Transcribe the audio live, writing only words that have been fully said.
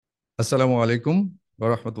আসসালামু আলাইকুম ওয়া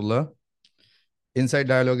রাহমাতুল্লাহ। ইনসাইড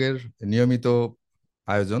ডায়ালগের নিয়মিত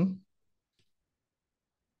আয়োজন,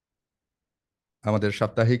 আমাদের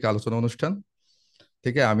সাপ্তাহিক আলোচনা অনুষ্ঠান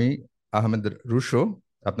থেকে আমি আহমেদ রুশো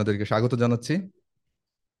আপনাদেরকে স্বাগত জানাচ্ছি।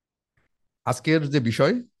 আজকের যে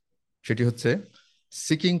বিষয় সেটি হচ্ছে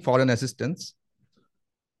seeking foreign assistance,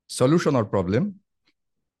 solution or problem.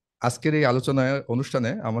 আজকের এই আলোচনায়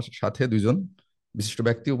অনুষ্ঠানে আমার সাথে দুইজন বিশিষ্ট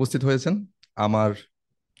ব্যক্তি উপস্থিত হয়েছেন। আমার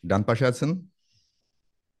ডান পাশে আছেন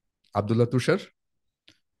আব্দুল্লাহ তুষার,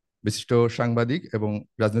 বিশিষ্ট সাংবাদিক এবং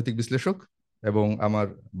রাজনৈতিক বিশ্লেষক, এবং আমার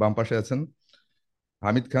বাম পাশে আছেন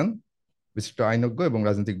হামিদ খান, বিশিষ্ট আইনজ্ঞ এবং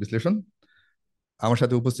রাজনৈতিক বিশ্লেষণ। আমার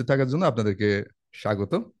সাথে উপস্থিত থাকার জন্য আপনাদেরকে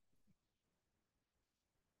স্বাগত।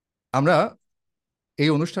 আমরা এই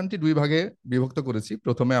অনুষ্ঠানটি দুই ভাগে বিভক্ত করেছি।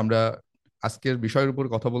 প্রথমে আমরা আজকের বিষয়ের উপর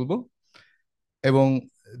কথা বলবো, এবং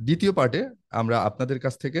দ্বিতীয় পার্টে আমরা আপনাদের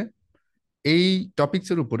কাছ থেকে এই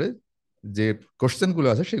টপিকসের উপরে যে কোশ্চেনগুলো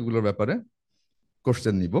আছে সেগুলোর ব্যাপারে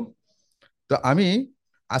কোশ্চেন নিব। তো আমি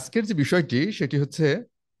আজকের যে বিষয়টি সেটি হচ্ছে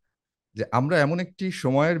যে আমরা এমন একটি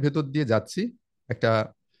সময়ের ভেতর দিয়ে যাচ্ছি, একটা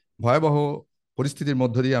ভয়াবহ পরিস্থিতির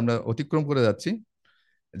মধ্য দিয়ে আমরা অতিক্রম করে যাচ্ছি,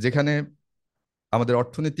 যেখানে আমাদের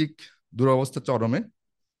অর্থনৈতিক দুরবস্থা চরমে।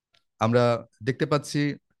 আমরা দেখতে পাচ্ছি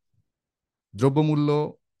দ্রব্যমূল্য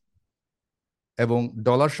এবং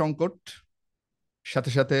ডলার সংকট,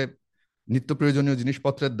 সাথে সাথে নিত্য প্রয়োজনীয়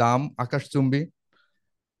জিনিসপত্রের দাম আকাশচুম্বী।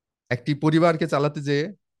 একটি পরিবারকে চালাতে যেয়ে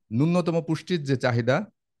ন্যূনতম পুষ্টির যে চাহিদা,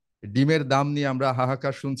 ডিমের দাম নিয়ে আমরা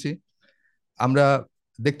হাহাকার শুনছি। আমরা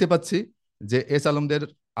দেখতে পাচ্ছি যে এস আলমদের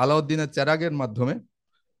আলাউদ্দিনের চেরাগের মাধ্যমে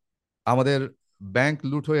আমাদের ব্যাংক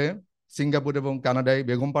লুট হয়ে সিঙ্গাপুর এবং কানাডায়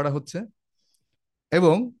বেগম পাড়া হচ্ছে।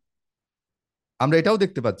 এবং আমরা এটাও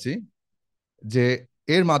দেখতে পাচ্ছি যে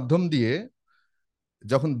এর মাধ্যম দিয়ে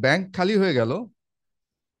যখন ব্যাংক খালি হয়ে গেল,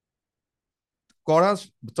 কড়া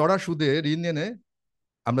চড়া সুদে ঋণ এনে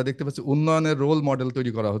আমরা দেখতে পাচ্ছি উন্নয়নের রোল মডেল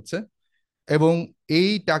তৈরি করা হচ্ছে। এবং এই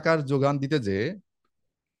টাকার যোগান দিতে যে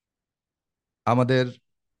আমাদের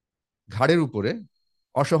ঘাড়ের উপরে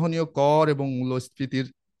অসহনীয় কর এবং মূল্যস্ফীতির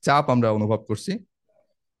চাপ আমরা অনুভব করছি।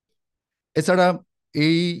 এছাড়া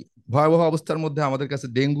এই ভয়াবহ অবস্থার মধ্যে আমাদের কাছে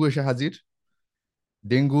ডেঙ্গু এসে হাজির।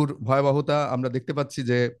 ডেঙ্গুর ভয়াবহতা আমরা দেখতে পাচ্ছি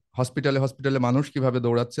যে হসপিটালে হসপিটালে মানুষ কিভাবে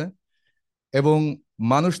দৌড়াচ্ছে, এবং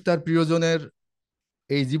মানুষ তার প্রিয়জনের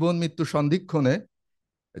এই জীবন মৃত্যু সন্ধিক্ষণে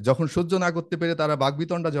যখন সহ্য না করতে পেরে তারা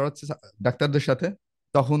বাকবিতণ্ডা জড়াচ্ছে ডাক্তারদের সাথে,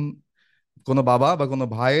 তখন কোনো বাবা বা কোনো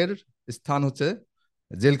ভাইয়ের স্থান হচ্ছে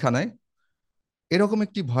জেলখানায়। এরকম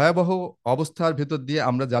একটি ভয়াবহ অবস্থার ভেতর দিয়ে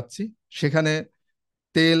আমরা যাচ্ছি। সেখানে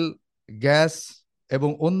তেল, গ্যাস এবং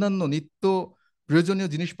অন্যান্য নিত্য প্রয়োজনীয়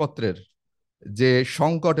জিনিসপত্রের যে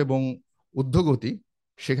সংকট এবং ঊর্ধ্বগতি,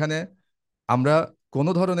 সেখানে আমরা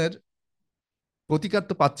কোনো ধরনের প্রতিকার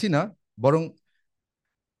তো পাচ্ছি না, বরং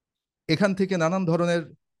এখান থেকে নানান ধরনের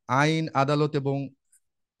আইন আদালত এবং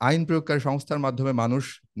আইন প্রয়োগকারী সংস্থার মাধ্যমে মানুষ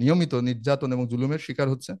নিয়মিত নির্যাতন এবং জুলুমের শিকার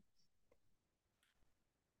হচ্ছে।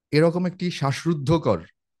 এরকম একটি শ্বাসরুদ্ধকর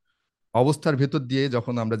অবস্থার ভেতর দিয়ে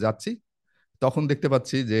যখন আমরা যাচ্ছি, তখন দেখতে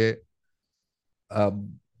পাচ্ছি যে আহ,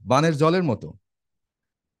 বানের জলের মতো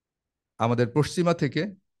আমাদের পশ্চিমা থেকে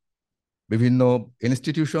বিভিন্ন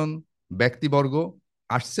ইনস্টিটিউশন, ব্যক্তিবর্গ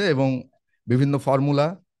আসছে, এবং বিভিন্ন ফর্মুলা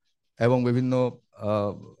এবং বিভিন্ন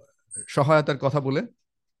আহ, সহায়তার কথা বলে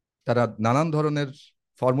তারা নানান ধরনের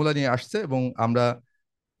ফর্মুলা নিয়ে আসছে, এবং আমরা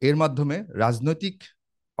এর মাধ্যমে রাজনৈতিক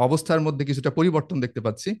অবস্থার মধ্যে কিছুটা পরিবর্তন দেখতে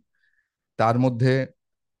পাচ্ছি। তার মধ্যে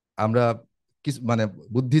আমরা কিছু মানে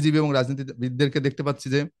বুদ্ধিজীবী এবং রাজনীতিবিদদেরকে দেখতে পাচ্ছি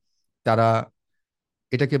যে তারা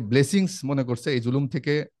এটাকে ব্লেসিংস মনে করছে এই জুলুম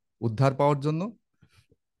থেকে উদ্ধার পাওয়ার জন্য,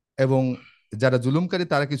 এবং যারা জুলুমকারী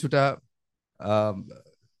তারা কিছুটা আহ,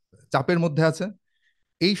 চাপের মধ্যে আছে।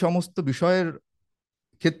 এই সমস্ত বিষয়ের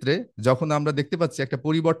ক্ষেত্রে যখন আমরা দেখতে পাচ্ছি একটা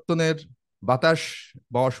পরিবর্তনের বাতাস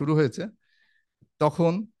বওয়া শুরু হয়েছে,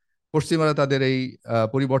 তখন পশ্চিমারা তাদের এই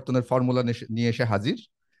পরিবর্তনের ফর্মুলা নিয়ে এসে হাজির।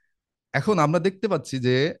 এখন আমরা দেখতে পাচ্ছি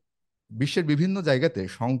যে বিশ্বের বিভিন্ন জায়গাতে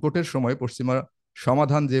সংকটের সময় পশ্চিমা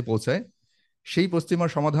সমাধান যে পৌঁছায়, সেই পশ্চিমা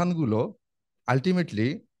সমাধানগুলো আলটিমেটলি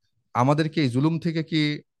আমাদেরকে এই জুলুম থেকে কি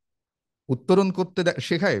উত্তরণ করতে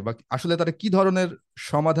শেখায়, বা আসলে তারা কি ধরনের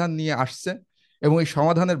সমাধান নিয়ে আসছে, এবং এই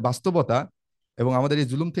সমাধানের বাস্তবতা এবং আমাদের এই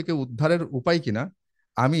জুলুম থেকে উদ্ধারের উপায় কিনা,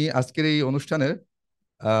 আমি আজকের এই অনুষ্ঠানের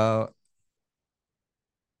আহ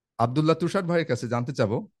আব্দুল্লাহ তুষার ভাইয়ের কাছে জানতে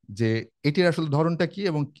চাবো যে এটির আসলে ধরনটা কি,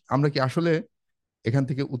 এবং আমরা কি আসলে এখান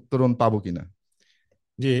থেকে উত্তরণ পাবো কিনা।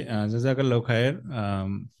 জি, জাজাকাল্লাহ খায়ের।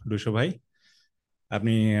 রুশো ভাই,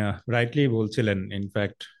 আপনি রাইটলি বলছিলেন।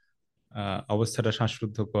 ইনফ্যাক্ট অবস্থাটা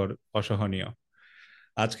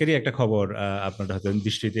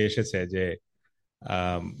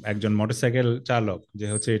আহ, একজন মোটরসাইকেল চালক যে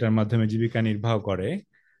হচ্ছে এটার মাধ্যমে জীবিকা নির্বাহ করে,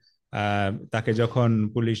 তাকে যখন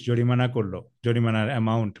পুলিশ জরিমানা করলো, জরিমানার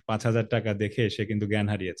অ্যামাউন্ট 5,000 টাকা দেখে সে কিন্তু জ্ঞান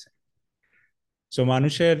হারিয়েছে। সো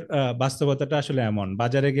মানুষের বাস্তবতাটা আসলে এমন,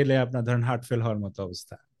 বাজারে গেলে আপনার ধরেন হার্ট ফেল হওয়ার মতো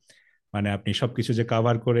অবস্থা। মানে আপনি সবকিছু যে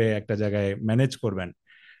কভার করে একটা জায়গায় ম্যানেজ করবেন,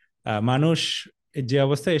 মানুষ যে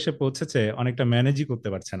অবস্থায় এসে পৌঁছেছে অনেকটা ম্যানেজই করতে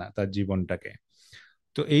পারছে না তার জীবনটাকে।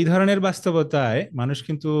 তো এই ধরনের বাস্তবতায় মানুষ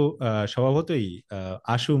কিন্তু স্বভাবতই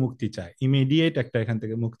আশু মুক্তি চায়, ইমিডিয়েট একটা এখান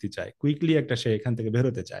থেকে মুক্তি চায়, কুইকলি একটা সে এখান থেকে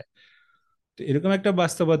বেরোতে চায়। তো এরকম একটা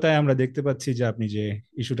বাস্তবতায় আমরা দেখতে পাচ্ছি যে আপনি যে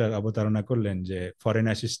ইস্যুটার অবতারণা করলেন, যে ফরেন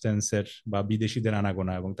অ্যাসিস্ট্যান্সের বা বিদেশিদের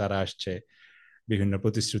আনাগোনা, এবং তারা আসছে বিভিন্ন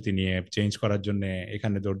প্রতিশ্রুতি নিয়ে চেঞ্জ করার জন্য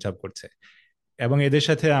এখানে দৌড়ঝাঁপ করছে, এবং এদের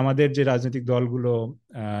সাথে আমাদের যে রাজনৈতিক দলগুলো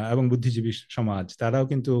এবং বুদ্ধিজীবী সমাজ তারাও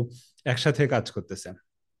কিন্তু একসাথে কাজ করতেছে।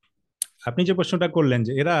 আপনি যে প্রশ্নটা করলেন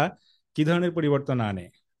যে এরা কি ধরনের পরিবর্তন আনে,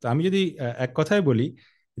 তো আমি যদি এক কথায় বলি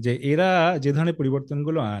যে এরা যে ধরনের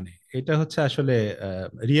পরিবর্তনগুলো আনে এটা হচ্ছে আসলে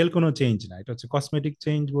রিয়েল কোনো চেঞ্জ না, এটা হচ্ছে কসমেটিক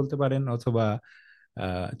চেঞ্জ বলতে পারেন, অথবা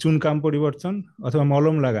চুনকাম পরিবর্তন, অথবা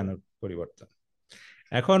মলম লাগানোর পরিবর্তন।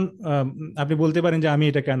 এখন আপনি বলতে পারেন যে আমি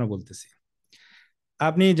এটা কেন বলতেছি।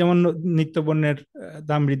 আপনি যেমন নিত্যপণ্যের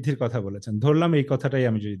দাম বৃদ্ধির কথা বলেছেন, ধরলাম এই কথাটাই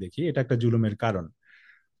আমি যদি দেখি এটা একটা জুলুমের কারণ,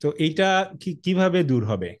 তো এইটা কিভাবে দূর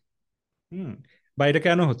হবে? হুম। বা এটা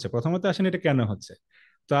কেন হচ্ছে, প্রথমত আসেন এটা কেন হচ্ছে।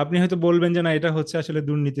 তো আপনি হয়তো বলবেন যে না, এটা হচ্ছে আসলে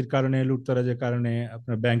দুর্নীতির কারণে, লুটতরাজের কারণে,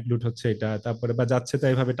 আপনার ব্যাংক লুট হচ্ছে এটা, তারপরে বা যাচ্ছে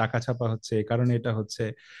তাই ভাবে টাকা ছাপা হচ্ছে এই কারণে এটা হচ্ছে,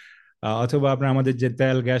 অথবা আপনার আমাদের যে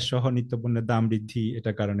তেল গ্যাস সহ নিত্যপণ্যের দাম বৃদ্ধি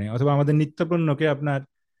এটার কারণে, অথবা আমাদের নিত্যপণ্যকে আপনার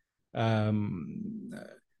আম,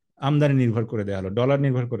 আমদানি নির্ভর করে দেওয়া হলো, ডলার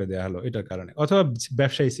নির্ভর করে দেওয়া হলো এটার কারণে, অথবা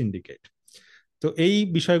ব্যবসায়ী সিন্ডিকেট। তো এই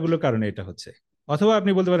বিষয়গুলোর কারণে এটা হচ্ছে। অথবা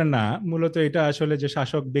আপনি বলতে পারেন না, মূলত এটা আসলে যে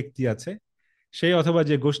শাসক ব্যক্তি আছে সেই, অথবা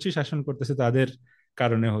যে গোষ্ঠী শাসন করতেছে তাদের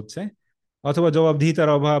কারণে হচ্ছে, অথবা জবাবদিহিতার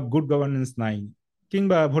অভাব, গুড গভর্নেন্স নাই,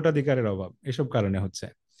 কিংবা ভোটাধিকারের অভাব, এসব কারণে হচ্ছে।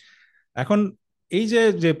 এখন এই যে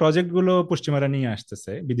যে প্রজেক্টগুলো পশ্চিমারা নিয়ে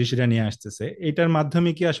আসতেছে, বিদেশিরা নিয়ে আসতেছে, এটার মাধ্যমে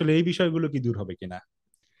কি আসলে এই বিষয়গুলো কি দূর হবে কিনা?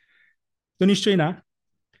 তো নিশ্চয়ই না।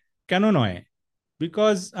 কেন নয়?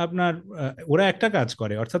 বিকজ আপনার ওরা একটা কাজ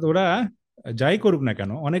করে, অর্থাৎ ওরা যাই করুক না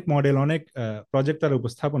কেন, অনেক মডেল, অনেক প্রজেক্ট তারা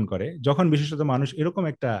উপস্থাপন করে যখন বিশেষত মানুষ এরকম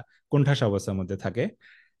একটা কোণঠাসা অবস্থার মধ্যে থাকে,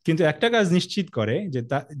 কিন্তু একটা কাজ নিশ্চিত করে যে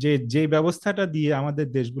যে যে ব্যবস্থাটা দিয়ে আমাদের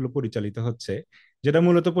দেশগুলো পরিচালিত হচ্ছে, যেটা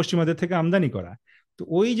মূলত পশ্চিমাদের থেকে আমদানি করা, তো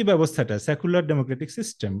ওই যে ব্যবস্থাটা সেকুলার ডেমোক্রেটিক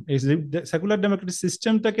সিস্টেম, এই সেকুলার ডেমোক্রেটিক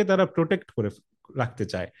সিস্টেমটাকে তারা প্রোটেক্ট করে রাখতে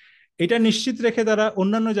চায়। এটা নিশ্চিত রেখে তারা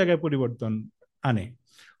অন্যান্য জায়গায় পরিবর্তন আনে।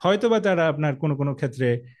 হয়তোবা তারা আপনার কোনো কোনো ক্ষেত্রে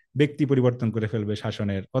ব্যক্তি পরিবর্তন করে ফেলবে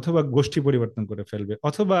শাসনের, অথবা গোষ্ঠী পরিবর্তন করে ফেলবে,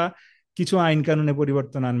 অথবা কিছু আইন কানুনে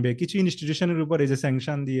পরিবর্তন আনবে, কিছু ইনস্টিটিউশনের উপরে যে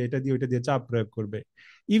স্যাংশন দিয়ে এটা দিয়ে ওইটা দিয়ে চাপ প্রয়োগ করবে।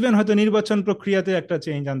 ইভেন হয়তো নির্বাচন প্রক্রিয়াতে একটা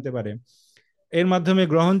চেঞ্জ আনতে পারে, এর মাধ্যমে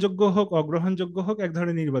গ্রহণযোগ্য হোক অগ্রহণযোগ্য হোক এক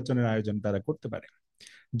ধরনের নির্বাচনের আয়োজন তারা করতে পারে।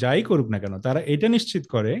 যাই করুক না কেন, তারা এটা নিশ্চিত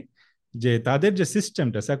করে যে তাদের যে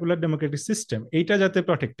সিস্টেমটা, সেকুলার ডেমোক্রেটিক সিস্টেম, এইটা যাতে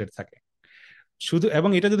প্রটেক্টেড থাকে, শুধু, এবং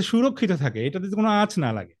এটা যাতে সুরক্ষিত থাকে, এটাতে কোনো আঁচ না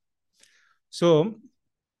লাগে। সো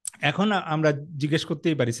এখন আমরা জিজ্ঞেস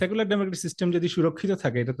করতেই পারি, সেকুলার ডেমোক্রেটিক সিস্টেম যদি সুরক্ষিত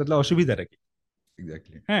থাকে এটা তাহলে অসুবিধাটা কি?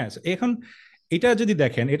 এক্স্যাক্টলি। হ্যাঁ, so এখন এটা যদি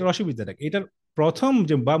দেখেন এটার অসুবিধাটা কি, এটার প্রথম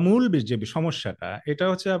যে বা মূল যে সমস্যাটা, এটা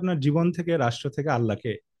হচ্ছে আপনার জীবন থেকে, রাষ্ট্র থেকে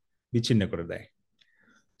আল্লাহকে বিচ্ছিন্ন করে দেয়।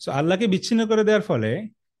 তো আল্লাহকে বিচ্ছিন্ন করে দেওয়ার ফলে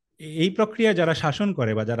এই প্রক্রিয়া যারা শাসন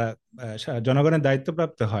করে বা যারা জনগণের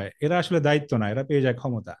দায়িত্বপ্রাপ্ত হয়, এরা আসলে দায়িত্ব না, এরা পেয়ে যায়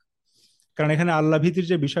ক্ষমতা। কারণ এখানে আল্লাহ ভীতির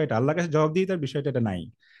যে বিষয়টা, আল্লাহর কাছে জবাবদিহিতার বিষয়টা, এটা নাই।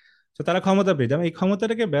 তো তারা ক্ষমতা পেয়ে যাবে, এই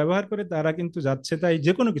ক্ষমতাটাকে ব্যবহার করে তারা কিন্তু যাচ্ছে তাই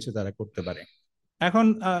যে কোনো কিছু তারা করতে পারে। এখন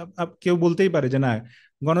কেউ বলতেই পারে যে না,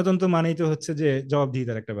 গণতন্ত্র মানেই তো হচ্ছে যে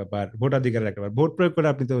জবাবদিহিতার একটা ব্যাপার, ভোটাধিকারের একটা ব্যাপার, ভোট প্রয়োগ করে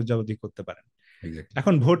আপনি তো জবাবদিহি করতে পারেন। এক্স্যাক্টলি।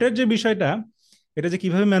 এখন ভোটের যে বিষয়টা, এটা যে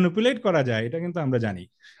কিভাবে ম্যানিপুলেট করা যায় এটা কিন্তু আমরা জানি,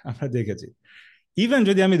 আমরা দেখেছি। ইভেন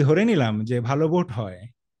যদি আমি ধরে নিলাম যে ভালো ভোট হয়,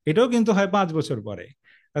 এটাও কিন্তু হয় 5 বছর পরে।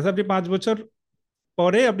 অর্থাৎ আপনি 5 বছর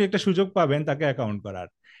পরে আপনি একটা সুযোগ পাবেন তাকে অ্যাকাউন্ট করার,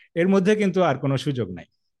 এর মধ্যে কিন্তু আর কোনো সুযোগ নাই।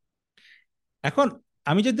 এখন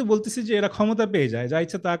আমি যদি বলতেছি যে এরা ক্ষমতা পেয়ে যায়, যা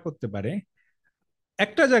ইচ্ছা তা করতে পারে,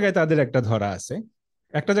 একটা জায়গায় তাদের একটা ধরা আছে,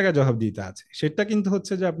 একটা জায়গায় জবাবদিহিতা আছে, সেটা কিন্তু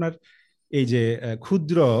হচ্ছে যে আপনার এই যে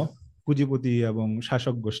ক্ষুদ্র পুঁজিপতি এবং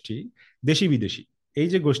শাসক গোষ্ঠী, দেশি বিদেশি, এই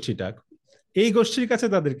যে গোষ্ঠীটা, এই গোষ্ঠীর কাছে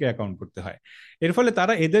তাদেরকে অ্যাকাউন্ট করতে হয়। এর ফলে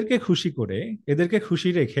তারা এদেরকে খুশি করে, এদেরকে খুশি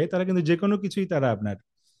রেখে তারা কিন্তু যে কোনো কিছুই তারা আপনার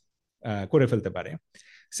করে ফেলতে পারে।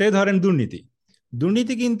 সে ধরেন দুর্নীতি,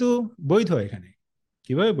 দুর্নীতি কিন্তু বৈধ এখানে।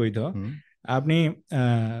 কিভাবে বৈধ? হুম। আপনি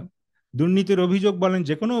আহ, দুর্নীতির অভিযোগ বলেন,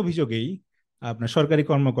 যে কোনো অভিযোগেই আপনার সরকারি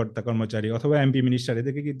কর্মকর্তা কর্মচারী অথবা এমপি মিনিস্টার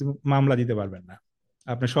এদেরকে কিন্তু মামলা দিতে পারবেন না,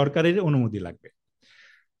 আপনার সরকারের অনুমতি লাগবে।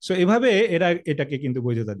 সো এভাবে এরা এটাকে কিন্তু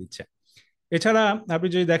বৈধতা দিচ্ছে। এছাড়া আপনি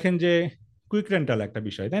যদি দেখেন যে কুইক রেন্টাল একটা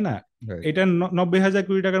বিষয়, তাই না? Right. এটা 90,000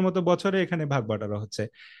 কোটি টাকার মতো বছরে এখানে ভাগ বাটোয়ারা হচ্ছে।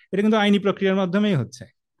 এটা কিন্তু আইনি প্রক্রিয়ার মাধ্যমেই হচ্ছে।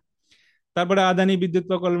 তারপরে আদানি বিদ্যুৎ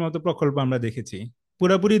প্রকল্পের মতো প্রকল্প আমরা দেখেছি,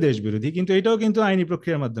 পুরোপুরি দেশ বিরোধী, কিন্তু এটাও কিন্তু আইনি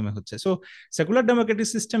প্রক্রিয়ার মাধ্যমে হচ্ছে। সো সেকুলার ডেমোক্রেটিক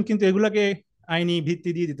সিস্টেম কিন্তু এগুলাকে আইনি ভিত্তি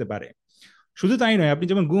দিয়ে দিতে পারে। শুধু তাই নয়, আপনি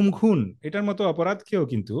যেমন গুম খুন এটার মতো অপরাধকেও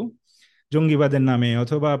কিন্তু জঙ্গিবাদের নামে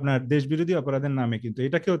অথবা আপনার দেশ বিরোধী অপরাধের নামে কিন্তু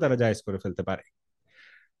এটাকেও তারা জায়েজ করে ফেলতে পারে।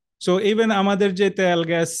 সো ইভেন আমাদের যে তেল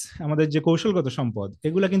গ্যাস, আমাদের যে কৌশলগত সম্পদ,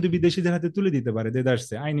 এগুলা কিন্তু বিদেশিদের হাতে তুলে দিতে পারে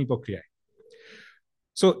দেদারসে আইনি প্রক্রিয়ায়।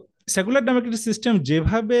 সো সেকুলার ডেমোক্রেটিক সিস্টেম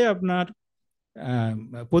যেভাবে আপনার আহ,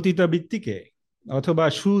 পতিতাবৃত্তিকে অথবা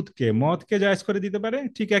সুদকে মদকে জায়েজ করে দিতে পারে,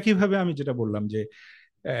 ঠিক একইভাবে আমি যেটা বললাম যে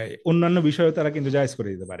অন্যান্য বিষয়েও তারা কিন্তু জায়েজ করে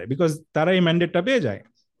দিতে পারে, বিকজ তারা এই ম্যান্ডেটটা পেয়ে যায়।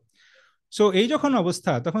 সো এই যখন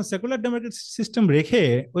অবস্থা, তখন সেকুলার ডেমোক্রেটিক সিস্টেম রেখে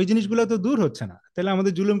ওই জিনিসগুলো তো দূর হচ্ছে না, তাহলে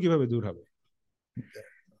আমাদের জুলুম কিভাবে দূর হবে?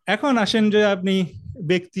 এখন আসেন যে আপনি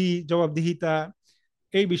ব্যক্তি জবাবদিহিতা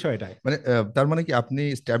এই বিষয়টায়। মানে তার মানে কি আপনি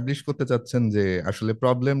স্ট্যাবলিশ করতে চাচ্ছেন যে আসলে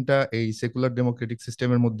প্রবলেমটা এই সেকুলার ডেমোক্রেটিক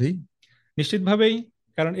সিস্টেমের মধ্যেই? নিশ্চিতভাবেই,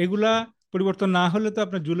 কারণ এগুলা পরিবর্তন না হলে তো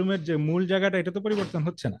আপনার জুলুমের যে মূল জায়গাটা, এটা তো পরিবর্তন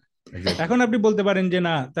হচ্ছে না। এক্স্যাক্টলি। এখন আপনি বলতে পারেন যে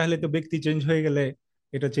না, তাহলে তো ব্যক্তি চেঞ্জ হয়ে গেলে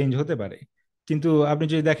এটা চেঞ্জ হতে পারে, কিন্তু আপনি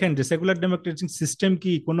যদি দেখেন যে সেকুলার ডেমোক্রেটিক সিস্টেম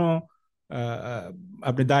কি কোনো আহ,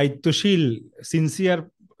 আপনি দায়িত্বশীল সিনসিয়ার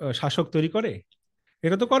শাসক তৈরি করে?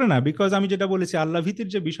 এটা তো করে না, বিকজ আমি যেটা বলেছি আল্লাহ ভীতির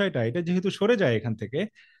যে বিষয়টা, এটা যেহেতু সরে যায় এখান থেকে,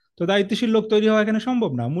 তো দায়িত্বশীল লোক তৈরি হওয়া এখানে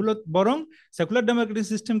সম্ভব না মূলত। বরং সেকুলার ডেমোক্রেটিক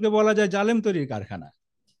সিস্টেমকে বলা যায় জালেম তৈরির কারখানা।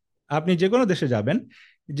 আপনি যে কোনো দেশে যাবেন,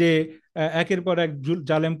 যে একের পর এক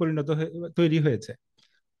জালেম তৈরি হয়েছে।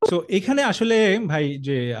 সো এখানে আসলে ভাই,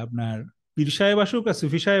 যে আপনার পীর সাহেব আসুক আর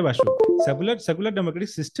সুফি সাহেব আসুক, সেকুলার সেকুলার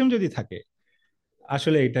ডেমোক্রেটিক সিস্টেম যদি থাকে,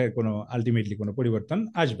 আসলে এটা কোনো আলটিমেটলি কোনো পরিবর্তন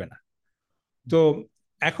আসবে না। তো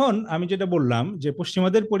এখন আমি যেটা বললাম যে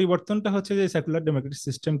পশ্চিমাদের পরিবর্তনটা হচ্ছে যে সেকুলার ডেমোক্রেটিক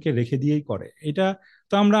সিস্টেমকে রেখে দিয়েই করে এটা।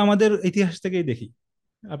 তো আমরা আমাদের ইতিহাস থেকেই দেখি।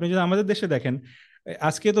 আপনি যদি আমাদের দেশে দেখেন,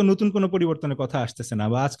 আজকে তো নতুন কোনো পরিবর্তনের কথা আসতেছে না,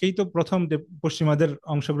 বা আজকেই তো প্রথম যে পশ্চিমাদের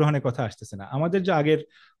অংশগ্রহণের কথা আসতেছে না। আমাদের যে আগের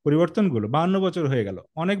পরিবর্তনগুলো 52 বছর হয়ে গেল,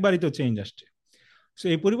 অনেকবারই তো চেঞ্জ আসছে। তো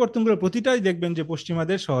এই পরিবর্তনগুলো প্রতিটাই দেখবেন যে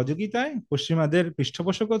পশ্চিমাদের সহযোগিতায়, পশ্চিমাদের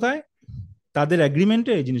পৃষ্ঠপোষকতায়, তাদের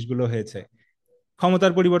এগ্রিমেন্টে এই জিনিসগুলো হয়েছে।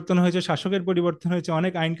 ক্ষমতার পরিবর্তন হয়েছে, শাসকের পরিবর্তন হয়েছে,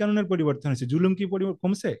 অনেক আইন কানুনের পরিবর্তন হয়েছে। জুলুম কি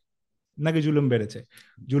কমছে নাকি জুলুম বেড়েছে?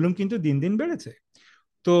 জুলুম কিন্তু দিন দিন বেড়েছে।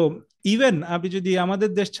 তো ইভেন আপনি যদি আমাদের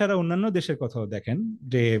দেশ ছাড়া অন্যান্য দেশের কথাও দেখেন,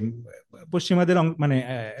 যে পশ্চিমাদের মানে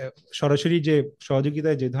সরাসরি যে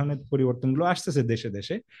সহযোগিতায় যে ধরনের পরিবর্তনগুলো আসতেছে দেশে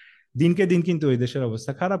দেশে, দিনকে দিন কিন্তু ওই দেশের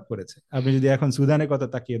অবস্থা খারাপ করেছে। আপনি যদি এখন সুদানের কথা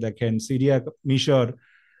তাকিয়ে দেখেন, সিরিয়া, মিশর,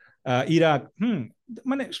 ইরাক,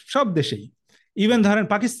 মানে সব দেশেই, ইভেন ধরেন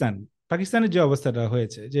পাকিস্তান, পাকিস্তানের যে অবস্থাটা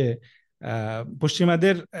হয়েছে, যে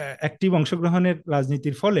পশ্চিমাদের অ্যাক্টিভ অংশগ্রহণের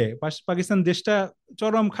রাজনীতির ফলে পাকিস্তান দেশটা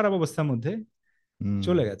চরম খারাপ অবস্থার মধ্যে হুম।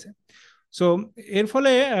 চলে গেছে। সো এর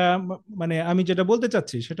ফলে মানে আমি যেটা বলতে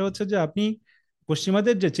চাচ্ছি সেটা হচ্ছে যে আপনি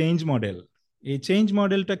পশ্চিমাদের যে চেঞ্জ মডেল, এই চেঞ্জ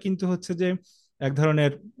মডেলটা কিন্তু হচ্ছে যে এক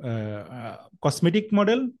ধরনের কসমেটিক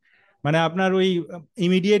মডেল। মানে আপনার ওই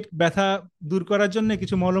ইমিডিয়েট ব্যথা দূর করার জন্য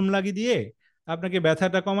কিছু মলম লাগিয়ে দিয়ে আপনাকে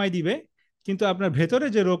ব্যথাটা কমাই দিবে, কিন্তু আপনার ভেতরে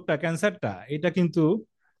যে রোগটা, ক্যান্সারটা, এটা কিন্তু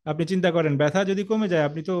আপনি চিন্তা করেন, ব্যথা যদি কমে যায়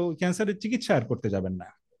আপনি তো ক্যান্সারের চিকিৎসা আর করতে যাবেন না।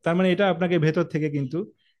 তার মানে এটা আপনাকে ভেতর থেকে কিন্তু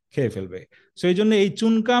খেয়ে ফেলবে। সো এই জন্য এই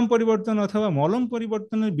চুনকাম পরিবর্তন অথবা মলম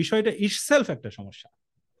পরিবর্তনের বিষয়টা ইটসেলফ একটা সমস্যা।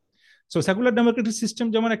 সো সেকুলার ডেমোক্রেটিক সিস্টেম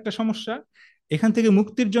যেমন একটা সমস্যা, এখান থেকে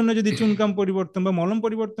মুক্তির জন্য যদি চুনকাম পরিবর্তন বা মলম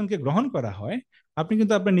পরিবর্তনকে গ্রহণ করা হয়, আপনি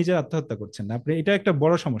কিন্তু আপনার নিজের আত্মহত্যা করছেন না, আপনি, এটা একটা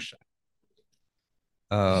বড় সমস্যা।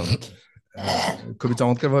 আহ, খুবই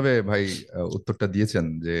চমৎকারভাবে ভাই উত্তরটা দিয়েছেন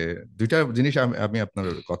যে দুইটা জিনিস আমি আমি আপনার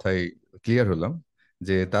কথায় ক্লিয়ার হলাম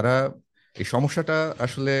যে তারা এই সমস্যাটা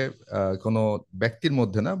আসলে কোনো ব্যক্তির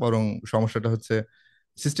মধ্যে না, বরং সমস্যাটা হচ্ছে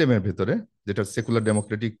সিস্টেমের ভেতরে, যেটা সেকুলার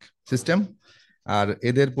ডেমোক্রেটিক সিস্টেম। আর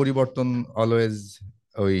এদের পরিবর্তন অলওয়েজ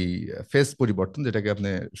ওই ফেস পরিবর্তন, যেটাকে আপনি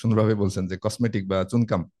সুন্দরভাবে বলছেন যে কসমেটিক বা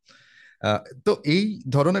চুনকাম। তো এই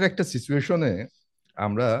ধরনের একটা সিচুয়েশনে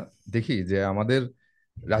আমরা দেখি যে আমাদের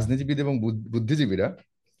রাজনীতিবিদ এবং বুদ্ধিজীবীরা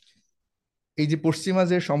এই যে পশ্চিমা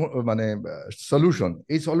যে মানে সলিউশন,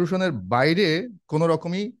 এই সলিউশনের বাইরে কোনো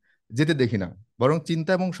রকমই যেতে দেখি না, বরং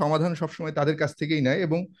চিন্তা এবং সমাধান সবসময় তাদের কাছ থেকেই নেয়।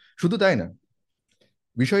 এবং শুধু তাই না,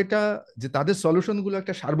 বিষয়টা যে তাদের সলিউশন গুলো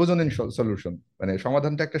একটা সার্বজনীন সলিউশন, মানে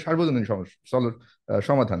সমাধানটা একটা সার্বজনীন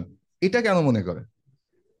সমাধান। এটা কেন মনে করে?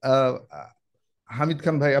 আহ, হামিদ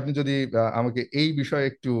খান ভাই, আপনি যদি আমাকে এই বিষয়ে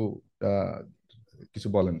একটু আহ, কিছু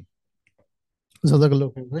বলেন। জাজাকাল্লাহ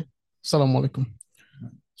খাইর ভাই। সালাম আলাইকুম।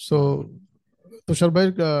 সো তুষার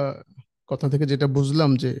ভাইয়ের কথা থেকে যেটা বুঝলাম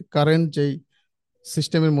যে কারেন্ট যেই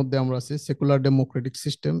সিস্টেমের মধ্যে আমরা আছি, সেকুলার ডেমোক্রেটিক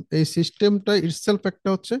সিস্টেম। এই সিস্টেমটা ইটসেলফ একটা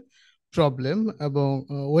হচ্ছে প্রবলেম, এবং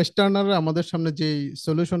ওয়েস্টার্নাররা আমাদের সামনে যে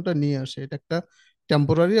সলিউশনটা নিয়ে আসে এটা একটা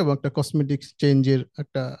টেম্পোরারি এবং একটা কসমেটিক চেঞ্জের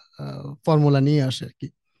একটা ফর্মুলা নিয়ে আসে আর কি।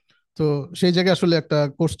 তো সেই জায়গায় আসলে একটা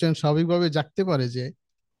কোশ্চেন স্বাভাবিকভাবে জাগতে পারে যে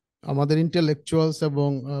আমাদের ইন্টেলেকচুয়ালস এবং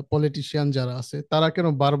পলিটিশিয়ান যারা আছে তারা কেন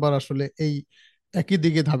বারবার আসলে এই একই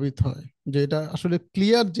দিকে ধাবিত হয়, যে এটা আসলে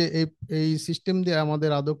ক্লিয়ার যে এই এই সিস্টেম দিয়ে আমাদের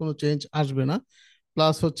আদৌ কোনো চেঞ্জ আসবে না,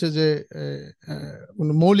 প্লাস হচ্ছে যে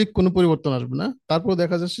কোনো মৌলিক কোনো পরিবর্তন আসবে না, তারপর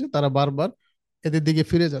দেখা যাচ্ছে যে তারা বারবার এদের দিকে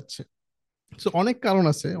ফিরে যাচ্ছে। তো অনেক কারণ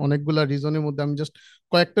আছে, অনেকগুলা রিজনের মধ্যে আমি জাস্ট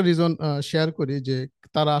কয়েকটা রিজন শেয়ার করি যে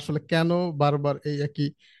তারা আসলে কেন বারবার এই একই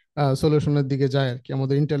সলিউশনের দিকে যায় আর কি,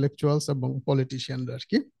 আমাদের ইন্টেলেকচুয়ালস এবং পলিটিশিয়ানরা আর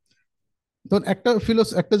কি। ধর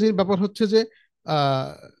একটা যে ব্যাপার হচ্ছে যে আহ,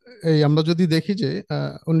 এই আমরা যদি দেখি যে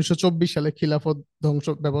 1924 সালে খিলাফত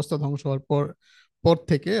ব্যবস্থা ধ্বংস হওয়ার পর পর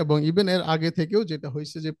থেকে, এবং ইভেন এর আগে থেকেও যেটা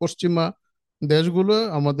হয়েছে যে পশ্চিমা দেশগুলো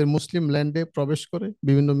আমাদের মুসলিম ল্যান্ডে প্রবেশ করে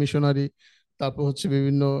বিভিন্ন মিশনারি, তারপর হচ্ছে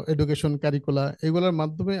বিভিন্ন এডুকেশন কারিকুলা, এগুলোর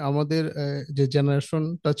মাধ্যমে আমাদের যে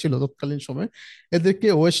জেনারেশনটা ছিল তৎকালীন সময় এদেরকে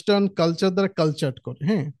ওয়েস্টার্ন কালচার দ্বারা কালচার্ড করে।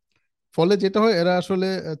 হ্যাঁ, ফলে যেটা হয় এরা আসলে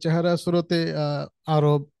চেহারা সুরতে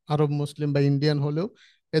আরব আরব মুসলিম বা ইন্ডিয়ান হলেও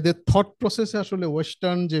এদের থট প্রসেসে আসলে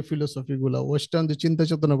ওয়েস্টার্ন যে ফিলোসফি গুলা, ওয়েস্টার্ন যে চিন্তা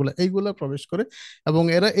চেতনা গুলা, এইগুলা প্রবেশ করে, এবং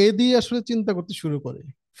এরা এ দিয়ে আসলে চিন্তা করতে শুরু করে।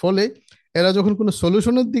 ফলে এরা যখন কোনো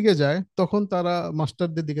সলিউশনের দিকে যায় তখন তারা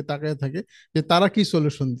মাস্টারদের দিকে তাকায় থাকে যে তারা কি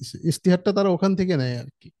সলিউশন দিছে, ইস্তিহারটা তারা ওখান থেকে নেয় আর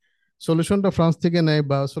কি। সলিউশনটা ফ্রান্স থেকে নেয়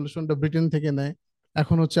বা সলিউশনটা ব্রিটেন থেকে নেয়,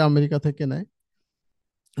 এখন হচ্ছে আমেরিকা থেকে নেয়।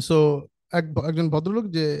 সো একজন ভদ্রলোক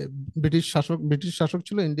যে ব্রিটিশ শাসক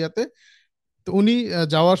ছিল ইন্ডিয়াতে, তো উনি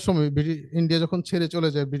যাওয়ার সময় ইন্ডিয়া যখন ছেড়ে চলে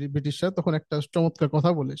যায় ব্রিটিশরা, তখন একটা চমৎকার কথা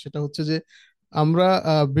বলে, সেটা হচ্ছে যে আমরা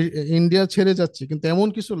ইন্ডিয়া ছেড়ে যাচ্ছি কিন্তু এমন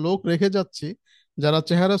কিছু লোক রেখে যাচ্ছি যারা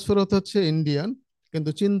চেহারা সুরত হচ্ছে ইন্ডিয়ান কিন্তু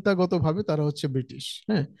চিন্তাগত ভাবে তারা হচ্ছে ব্রিটিশ।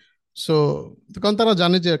 হ্যাঁ, সো কারণ তারা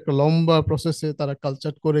জানে যে একটা লম্বা প্রসেসে তারা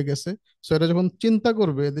কালচার করে গেছে। সো এটা যখন চিন্তা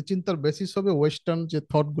করবে এদের চিন্তার বেসিস হবে ওয়েস্টার্ন যে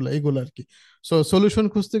থট গুলো, এইগুলো আর কি। সো সলিউশন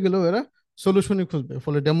খুঁজতে গেলেও এরা সলিউশনই খুঁজবে,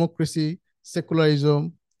 ফলে ডেমোক্রেসি, সেকুলারিজম,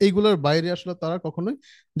 এইগুলোর বাইরে আসলে তারা কখনোই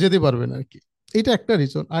যেতে পারবে না আর কি। এটা একটা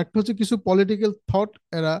রিজন। আর একটা হচ্ছে কিছু পলিটিক্যাল থট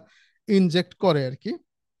এরা ইনজেক্ট করে আর কি।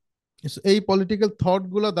 So এই পলিটিক্যাল থট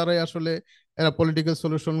গুলা দ্বারাই আসলে এরা পলিটিক্যাল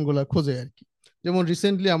সলিউশন গুলা খোঁজে আর কি। যেমন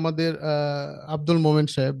রিসেন্টলি আমাদের আব্দুল মোমেন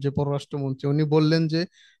সাহেব যে পররাষ্ট্রমন্ত্রী, উনি বললেন যে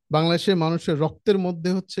বাংলাদেশের মানুষের রক্তের মধ্যে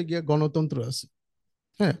হচ্ছে গিয়ে গণতন্ত্র আছে।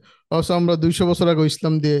 হ্যাঁ, অবশ্য আমরা 200 বছর আগে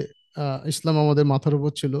ইসলাম আমাদের মাথার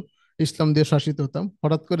উপর ছিল, ইসলাম দিয়ে শাসিত হতাম,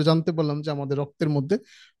 হঠাৎ করে জানতে পারলাম যে আমাদের রক্তের মধ্যে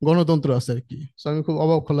গণতন্ত্র আছে আর কি। তো আমি খুব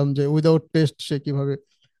অবাক হলাম যে উইদাউট টেস্ট সে কিভাবে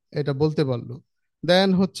এটা বলতে পারলো। দেন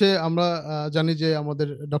হচ্ছে আমরা জানি যে আমাদের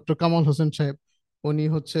ডক্টর কামাল হোসেন সাহেব, উনি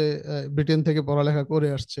হচ্ছে ব্রিটেন থেকে পড়ালেখা করে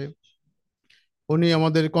আসছে, উনি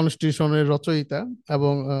আমাদের কনস্টিটিউশনের রচয়িতা।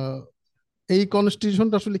 এবং এই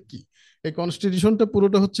কনস্টিটিউশনটা আসলে কি, এই কনস্টিটিউশনটা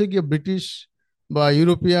পুরোটা হচ্ছে গিয়ে ব্রিটিশ বা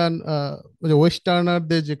ইউরোপিয়ান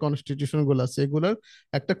ওয়েস্টার্নারদের যে কনস্টিটিউশন গুলো আছে এগুলার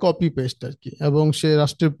একটা কপি পেস্ট আর কি। এবং সে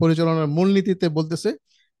রাষ্ট্রের পরিচালনার মূলনীতিতে বলতেছে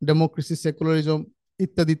ডেমোক্রেসি, সেকুলারিজম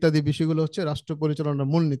ইত্যাদি ইত্যাদি বিষয়গুলো হচ্ছে রাষ্ট্র পরিচালনার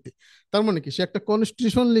মূলনীতি। তার মানে কি, সে একটা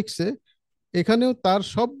কনস্টিটিউশন লিখছে, এখানেও তার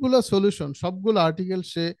সবগুলা সলিউশন, সবগুলো আর্টিকেল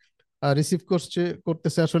সে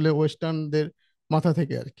করতেছে আসলে ওয়েস্টার্নদের মাথা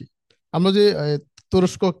থেকে আর কি। আমরা যে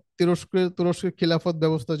তুরস্ক তুরস্কের খিলাফত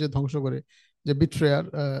ব্যবস্থা যে ধ্বংস করে, যে বিট্রেয়ার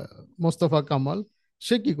মোস্তফা কামাল,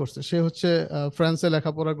 সে কি করছে, সে হচ্ছে ফ্রান্সে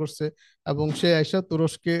লেখাপড়া করছে, এবং সে আইসা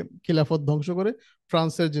তুরস্কে খিলাফত ধ্বংস করে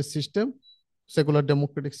ফ্রান্সের যে সিস্টেম, সেকুলার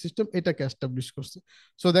ডেমোক্রেটিক সিস্টেম, এটাকে এস্টাবলিশ করছে।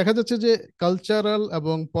 সো দেখা যাচ্ছে যে কালচারাল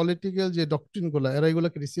এবং পলিটিক্যাল যে ডক্ট্রিন গুলা এরা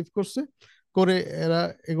এগুলাকে রিসিভ করছে, করে এরা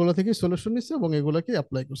এগুলো থেকে সলিউশন নিচ্ছে এবং এগুলাকে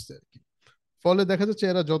অ্যাপ্লাই করছে আর কি। ফলে দেখা যাচ্ছে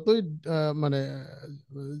এরা মানে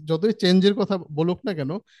যতই চেঞ্জের কথা বলুক না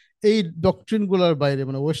কেন, এই ডক্ট্রিন গুলার বাইরে,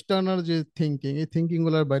 মানে ওয়েস্টার্নার যে থিঙ্কিং, এই থিঙ্কিং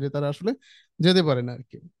গুলার বাইরে তারা আসলে যেতে পারে না আর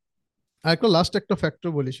কি। আর একটা লাস্ট একটা ফ্যাক্টর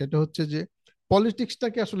বলি, সেটা হচ্ছে যে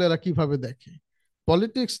পলিটিক্সটাকে আসলে এরা কিভাবে দেখে।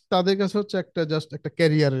 পলিটিক্স তাদের কাছে হচ্ছে একটা জাস্ট একটা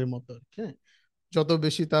ক্যারিয়ারের মতো আর কি। হ্যাঁ, যত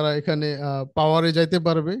বেশি তারা এখানে পাওয়ারে যাইতে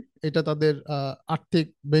পারবে, এটা তাদের আর্থিক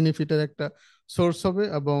বেনিফিটের একটা সোর্স হবে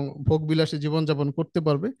এবং ভোগবিলাসী জীবনযাপন করতে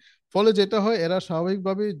পারবে। ফলে যেটা হয়, এরা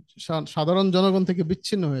স্বাভাবিকভাবে সাধারণ জনগণ থেকে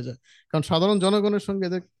বিচ্ছিন্ন হয়ে যায়, কারণ সাধারণ জনগণের সঙ্গে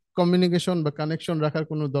এদের কমিউনিকেশন বা কানেকশন রাখার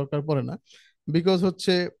কোনো দরকার পড়ে না। বিকজ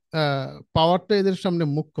হচ্ছে পাওয়ারটা এদের সামনে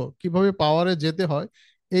মুখ্য, কিভাবে পাওয়ারে যেতে হয়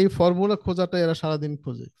এই ফর্মুলা খোঁজাটা এরা সারাদিন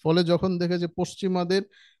খোঁজে। ফলে যখন দেখে যে পশ্চিমাদের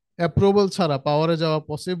অ্যাপ্রুভাল ছাড়া পাওয়ারে যাওয়া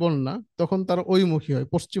পসিবল না, তখন তারা ওইমুখী হয়,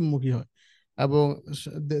 পশ্চিমমুখী হয়, এবং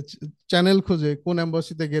চ্যানেল খুঁজে কোন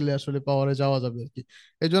এম্বাসিতে গেলে আসলে পাওয়ারে যাওয়া যাবে আর কি।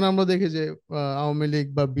 এই জন্য আমরা দেখি যে আওয়ামী লীগ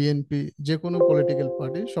বা বিএনপি, যে কোনো পলিটিক্যাল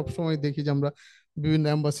পার্টি, সবসময় দেখি যে আমরা বিভিন্ন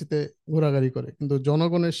এম্বাসিতে ঘোরাঘুরি করে, কিন্তু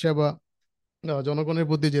জনগণের সেবা, জনগণের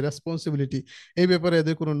প্রতি যে রেসপন্সিবিলিটি, এই ব্যাপারে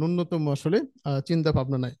এদের কোনো ন্যূনতম আসলে চিন্তা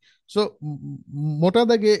ভাবনা নাই। সো মোটা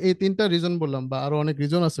দাগে এই তিনটা রিজন বললাম, বা আরো অনেক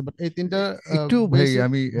রিজন আছে, বাট এই তিনটা একটু ভাই বেসিক।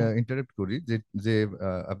 আমি ইন্টারাপ্ট করি যে যে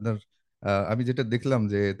আপনার আমি যেটা দেখলাম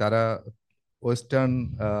যে তারা ওয়েস্টার্ন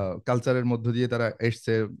কালচারের মধ্য দিয়ে তারা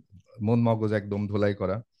এসছে, মন মগজ একদম ধোলাই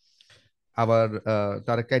করা, আবার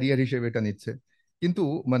তারা ক্যারিয়ার হিসেবে এটা নিচ্ছে। কিন্তু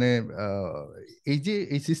মানে আহ, এই যে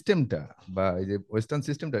এই সিস্টেমটা বা এই যে ওয়েস্টার্ন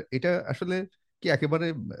সিস্টেমটা, এটা আসলে কি একেবারে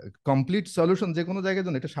কমপ্লিট সলিউশন যে কোনো জায়গার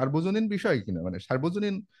জন্য? এটা সার্বজনীন বিষয় কিনা, মানে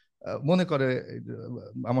সার্বজনীন মনে করে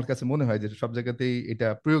আমার কাছে মনে হয় যে সব জায়গাতেই এটা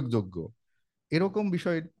প্রয়োগযোগ্য, এরকম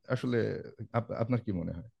বিষয় আসলে আপনার কি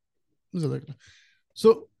মনে হয়? সো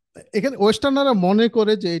এখানে ওয়েস্টার্নাররা মনে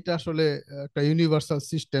করে যে এটা আসলে একটা ইউনিভার্সাল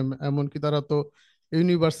সিস্টেম, এমনকি তারা তো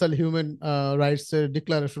ইউনিভার্সাল হিউম্যান রাইটস এর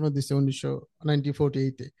ডিক্লারেশনও দিছে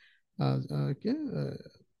 1948-এ,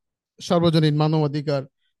 সর্বজনীন মানবাধিকার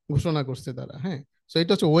ঘোষণা করছে তারা। হ্যাঁ, তো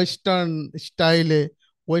এটা হচ্ছে ওয়েস্টার্ন স্টাইলে,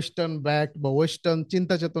 ওয়েস্টার্ন ব্যাক বা ওয়েস্টার্ন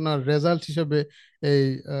চিন্তা চেতনার রেজাল্ট হিসেবে এই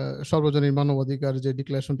সর্বজনীন মানবাধিকার যে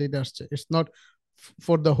ডিক্লারেশনটা এটা আসছে। It's not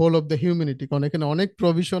for the whole of the humanity, কারণ এখানে অনেক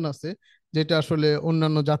প্রভিশন আছে যেটা আসলে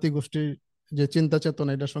অন্যান্য জাতিগোষ্ঠীর যে চিন্তা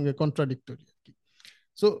চেতনা এটার সঙ্গে কন্ট্রাডিক্টরি আর কি।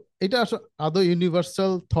 সো এটা আসলে আদৌ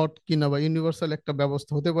ইউনিভার্সাল থট কিনা বা ইউনিভার্সাল একটা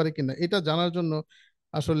ব্যবস্থা হতে পারে কিনা, এটা জানার জন্য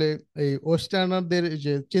আসলে এই ওয়েস্টার্নারদের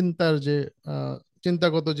যে চিন্তার যে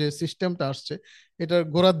চিন্তাগত যে সিস্টেমটা আসছে, এটার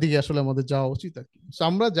গোড়ার দিকে আসলে আমাদের যাওয়া উচিত আর কি। So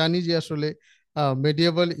আমরা জানি যে আসলে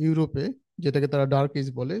মেডিয়েভাল ইউরোপে, যেটাকে তারা ডার্ক এজ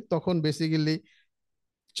বলে, তখন বেসিক্যালি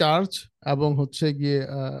চার্চ এবং হচ্ছে গিয়ে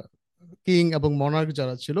কিং এবং মনার্ক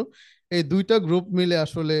যারা ছিল, এই দুইটা গ্রুপ মিলে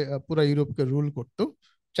আসলে পুরা ইউরোপকে রুল করতো।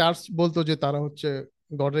 চার্চ বলতো যে তারা হচ্ছে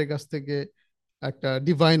গডের কাছ থেকে একটা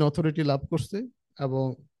ডিভাইন অথরিটি লাভ করছে, এবং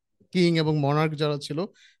কিং এবং মনার্ক যারা ছিল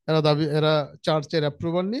এরা চার্চের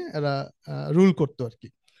অ্যাপ্রুভাল নিয়ে এরা রুল করতো আর কি।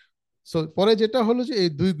 সো পরে যেটা হলো যে এই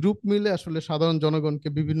দুই গ্রুপ মিলে আসলে সাধারণ জনগণকে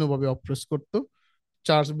বিভিন্নভাবে অপ্রেস করতো।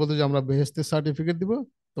 চার্চ বলতো যে আমরা বেহেস্তের সার্টিফিকেট দিব,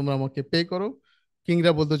 তোমরা আমাকে পে করো।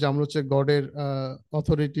 কিংরা বলতো যে আমরা হচ্ছে গডের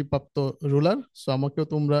অথরিটি প্রাপ্ত রুলার, সো আমাকেও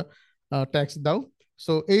তোমরা ট্যাক্স দাও।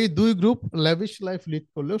 সো এই দুই গ্রুপ ল্যাভিশ লাইফ লিড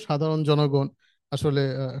করলেও সাধারণ জনগণ আসলে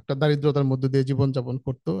একটা দারিদ্রতার মধ্যে দিয়ে জীবনযাপন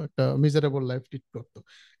করতো, একটা মিজারেবল লাইফ লিড করতো।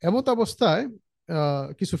 এমত অবস্থায়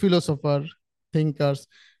কিছু ফিলোসফার, থিঙ্কার্স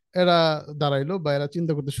এরা দাঁড়াইলো বা এরা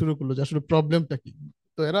চিন্তা করতে শুরু করলো যে আসলে প্রবলেমটা কি।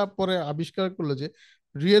 তো এরা পরে আবিষ্কার করলো যে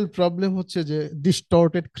রিয়েল প্রবলেম হচ্ছে যে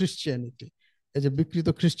ডিস্টর্টেড খ্রিশ্চিয়ানিটি। এই যে বিকৃত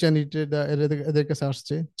খ্রিশ্চিয়ানিটিটা এদের কাছে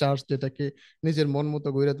আসছে, চার্চ যেটাকে নিজের মন মতো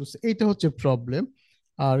গড়ে তুলছে, এইটা হচ্ছে প্রবলেম।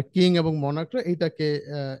 আর কিং এবং মনার্করা এইটাকে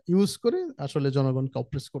ইউজ করে আসলে জনগণকে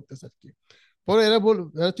অপ্রেস করতেছে আর কি। পরে এরা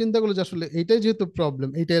চিন্তা করলো যে আসলে এইটাই যেহেতু প্রবলেম,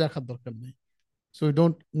 এইটাই রাখার দরকার নেই, so we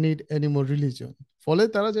don't need any more religion. ফলে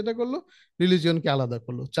তারা যেটা করলো, রিলিজিয়নকে আলাদা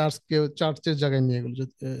করলো, চার্চের জায়গায় নিয়ে গেলো যে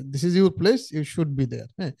this is your place, you should be there.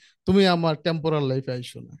 হ্যাঁ, তুমি আমার টেম্পোরাল লাইফে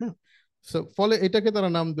আইসো না। হ্যাঁ, সো ফলে এটাকে তারা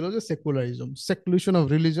নাম দিল যে secularism, সেকুলেশন of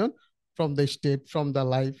religion from the state, from the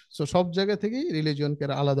life. So সব জায়গা থেকেই রিলিজিয়নকে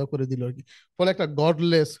আলাদা করে দিল আর কি। ফলে একটা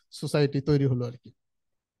গডলেস সোসাইটি তৈরি হলো আর কি।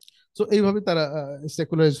 সো এইভাবে তারা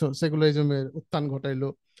সেকুলারিজমের উত্থান ঘটাইলো।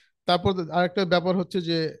 তারপর আরেকটা ব্যাপার হচ্ছে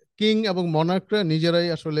যে কিং এবং মনার্করা নিজেরাই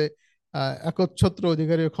আসলে একচ্ছত্র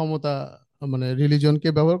অধিকারী ক্ষমতা, মানে রিলিজনকে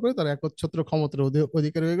ব্যবহার করে তারা একচ্ছত্র ক্ষমতার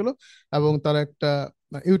অধিকারী হয়ে গেল, এবং তারা একটা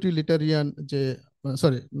ইউটিলিটারিয়ান যে,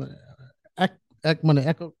 সরি, এক এক মানে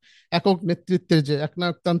একক একক নেতৃত্বের যে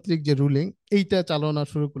একনায়কতান্ত্রিক যে রুলিং, এইটা চালনা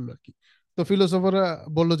শুরু করলো আর কি। তো ফিলোসফাররা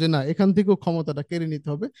বললো যে না, এখান থেকেও ক্ষমতাটা কেড়ে নিতে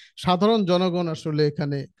হবে, সাধারণ জনগণ আসলে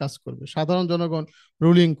এখানে কাজ করবে, সাধারণ জনগণ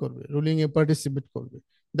রুলিং করবে, রুলিং এ পার্টিসিপেট করবে।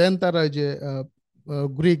 দেন তারা এই যে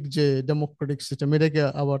গ্রিক যে ডেমোক্রেটিক সিস্টেম, এটাকে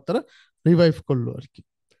আবার তারা রিভাইভ করলো আর কি।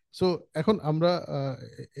 সো এখন আমরা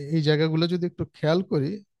এই জায়গাগুলো যদি একটু খেয়াল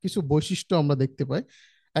করি, কিছু বৈশিষ্ট্য আমরা দেখতে পাই।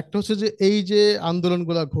 একটা হচ্ছে যে এই যে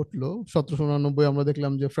আন্দোলনগুলা ঘটলো 1799, আমরা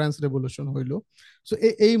দেখলাম যে ফ্রান্স রেভলিউশন হইলো। সো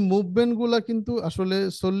এই মুভমেন্ট গুলা কিন্তু আসলে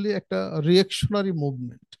solely একটা রিয়েকশনারি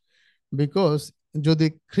মুভমেন্ট, বিকজ যদি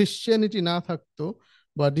খ্রিশ্চিয়ানিটি না থাকতো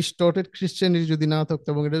বা ডিস্টর্টেড খ্রিশ্চিয়ানিটি যদি না থাকতো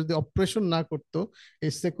এবং এটা যদি অপারেশন না করতো,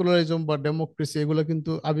 এই সেকুলারিজম বা ডেমোক্রেসি এগুলো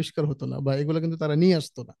কিন্তু আবিষ্কার হতো না, বা এগুলো কিন্তু তারা নিয়ে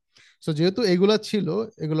আসতো না। সো যেহেতু এগুলা ছিল,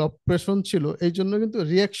 এগুলো অপারেশন ছিল, এই জন্য কিন্তু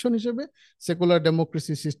রিয়াকশন হিসেবে সেকুলার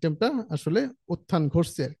ডেমোক্রেসি সিস্টেমটা আসলে উত্থান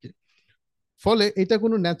ঘটছে আর কি। ফলে এটা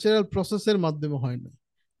কোনো ন্যাচারাল প্রসেসের মাধ্যমে হয় না,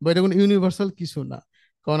 বা এটা কোনো ইউনিভার্সাল কিছু না।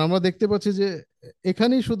 কারণ আমরা দেখতে পাচ্ছি যে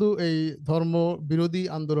এখানেই শুধু এই ধর্ম বিরোধী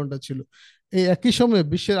আন্দোলনটা ছিল, এই একই সময়ে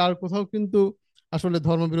বিশ্বের আর কোথাও কিন্তু আসলে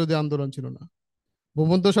ধর্ম বিরোধী আন্দোলন ছিল না।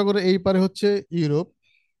 ভূমধ্যসাগরের এই পারে হচ্ছে ইউরোপ,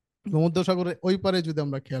 ভূমধ্যসাগরের ওই পারে যদি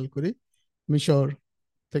আমরা খেয়াল করি, মিশর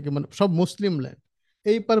থেকে মানে সব মুসলিম ল্যান্ড,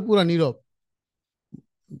 এই পারে পুরা নীরব।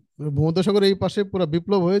 ভূমধ্যসাগরের এই পাশে পুরো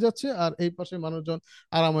বিপ্লব হয়ে যাচ্ছে, আর এই পাশে মানুষজন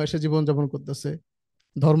আরামায়েশে জীবনযাপন করতেছে,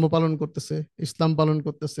 ধর্ম পালন করতেছে, ইসলাম পালন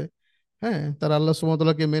করতেছে। হ্যাঁ, তারা আল্লাহ সুবহানাহু ওয়া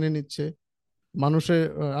তাআলাকে মেনে নিচ্ছে, মানুষের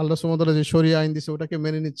আল্লাহ সুবহানাহু ওয়া তাআলা যে শরিয়া আইন দিছে ওটাকে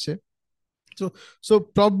মেনে নিচ্ছে। সো সো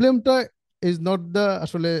প্রবলেমটা ইজ নট দ্য,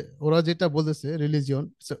 আসলে ওরা যেটা বলতেছে রিলিজিয়ন,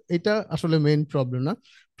 এটা আসলে মেইন প্রবলেম না।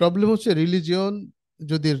 প্রবলেম হচ্ছে রিলিজিয়ন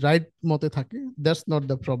যদি রাইট মতে থাকে, that's not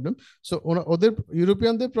the problem. So ওদের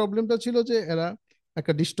ইউরোপিয়ানদের প্রবলেমটা ছিল যে এরা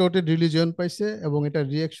একটা ডিস্টর্টেড রিলিজিয়ন পাইছে এবং এটা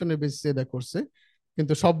রিয়াকশনের বেসিসে এটা করছে,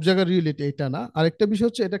 কিন্তু সব জায়গার রিয়েলিটি এটা না। আরেকটা বিষয়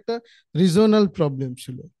হচ্ছে এটা একটা রিজনাল প্রবলেম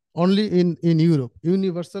ছিল, only in in Europe,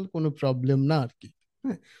 universal কোনো প্রবলেম না আর কি।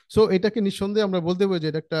 হ্যাঁ, সো এটাকে নিঃসন্দেহে আমরা বলতে পারি যে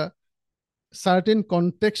এটা একটা সার্টেন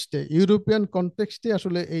কনটেক্সটে, ইউরোপিয়ান কনটেক্সটে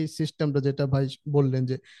আসলে এই সিস্টেমটা, যেটা ভাই বললেন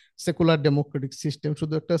যে সেকুলার ডেমোক্রেটিক সিস্টেম,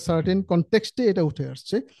 শুধু একটা সার্টেন কনটেক্সটে এটা উঠে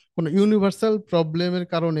আসছে, কোনো ইউনিভার্সাল প্রবলেমের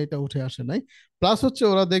কারণে এটা উঠে আসে নাই। প্লাস হচ্ছে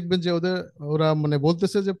ওরা দেখবেন যে ওরা মানে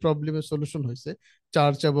বলতেছে যে প্রবলেমের সলিউশন হয়েছে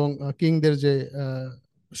চার্চ এবং কিংদের যে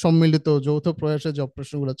সম্মিলিত যৌথ প্রয়াসের যে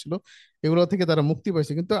অপারেশনগুলো ছিল এগুলো থেকে তারা মুক্তি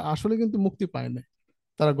পাইছে, কিন্তু আসলে কিন্তু মুক্তি পায় না।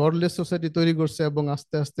 তারা গডলেস সোসাইটি তৈরি করছে এবং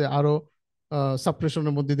আস্তে আস্তে আরো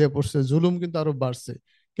সাপ্রেশনের মধ্যে দিয়ে পড়ছে, জুলুম কিন্তু আরো বাড়ছে,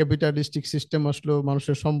 ক্যাপিটালিস্টিক সিস্টেম আসলো,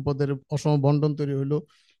 মানুষের সম্পদের অসম বন্টন তৈরি হইলো।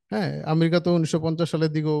 হ্যাঁ, আমেরিকা তো 1950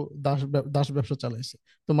 সালের দিকেও দাস ব্যবসা চালাইছে,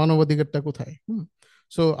 তো মানবাধিকারটা কোথায়?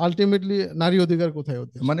 সো আলটিমেটলি নারী অধিকার কোথায়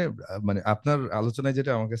ওদের? মানে মানে আপনার আলোচনায়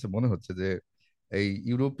যেটা আমার কাছে মনে হচ্ছে যে এই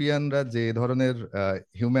ইউরোপিয়ানরা যে ধরনের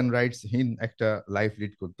হিউম্যান রাইটস হীন একটা লাইফ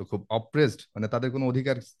লিড করতো, খুব অপ্রেসড, মানে তাদের কোনো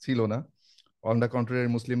অধিকার ছিল না। On the contrary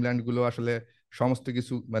Muslim land গুলো আসলে সমস্ত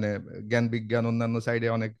কিছু মানে জ্ঞান বিজ্ঞান অন্যান্য সাইডে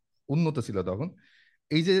অনেক উন্নত ছিল তখন।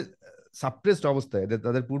 এই যে সাপ্রেসড অবস্থায়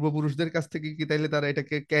তাদের পূর্বপুরুষদের কাছ থেকে কি তাইলে তারা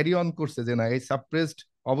এটাকে ক্যারি অন করছে যে না, এই সাপ্রেসড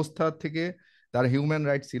অবস্থা থেকে তার হিউম্যান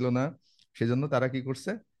রাইটস ছিল না, সেজন্য তারা কি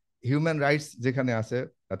করছে, হিউম্যান রাইটস যেখানে আছে,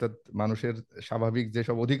 অর্থাৎ মানুষের স্বাভাবিক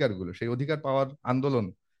যেসব অধিকারগুলো, সেই অধিকার পাওয়ার আন্দোলন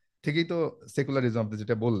থেকেই তো সেকুলারিজম আপনি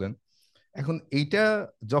যেটা বললেন। এখন এইটা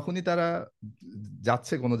যখনই তারা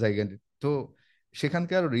যাচ্ছে কোনো জায়গায়, তো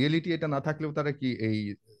সেখানকার রিয়েলিটি এটা না থাকলেও তারা কি এই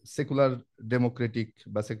সেকুলার ডেমোক্রেটিক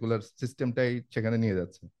বা সেকুলার সিস্টেমটাই সেখানে নিয়ে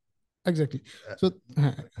যাচ্ছে। এক্স্যাক্টলি। তো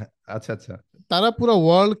হ্যাঁ, আচ্ছা আচ্ছা, তারা পুরো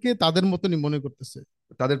ওয়ার্ল্ডকে তাদের মতনই মনে করতেছে,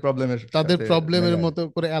 তাদের প্রবলেমের তাদের সাথে প্রবলেমের মেলায়। মতো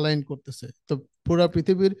করে অ্যালাইন করতেছে। তো পুরা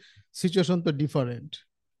পৃথিবীর সিচুয়েশন তো ডিফারেন্ট।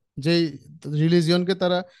 যেই রিলিজিয়নকে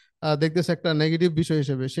তারা দেখতেছে একটা নেগেটিভ বিষয়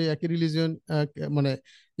হিসেবে, সেই একই রিলিজিয়ন, মানে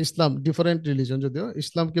ইসলাম ডিফারেন্ট রিলিজন, যদিও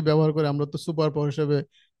ইসলামকে ব্যবহার করে আমরা তো সুপার পাওয়ার হিসেবে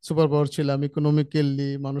সুপার পাওয়ার ছিলাম, ইকোনমিক্যালি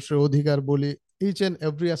মানুষের অধিকার বলি, ইচ এন্ড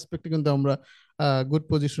এভরি অ্যাসপেক্টে কিন্তু আমরা গুড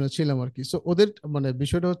পজিশনে ছিলাম আর কি। সো ওদের মানে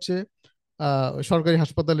বিষয়টা হচ্ছে সরকারি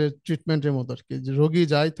হাসপাতালের ট্রিটমেন্টের মতো আর কি, যে রোগী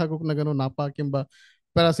যাই থাকুক না কেন নাপা কিংবা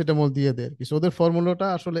প্যারাসিটামল দিয়ে দেয় আর কি। So ওদের ফর্মুলাটা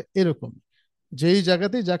আসলে এরকম, যেই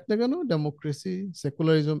জায়গাতেই যাক না কেন ডেমোক্রেসি,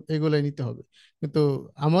 সেকুলারিজম এগুলাই নিতে হবে। কিন্তু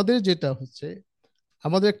আমাদের যেটা হচ্ছে,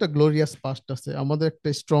 আমাদের একটা গ্লোরিয়াস পাস্ট আছে, আমাদের একটা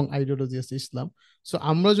স্ট্রং আইডিওলজি আছে ইসলাম। সো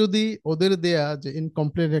আমরা যদি ওদের দেয়া যে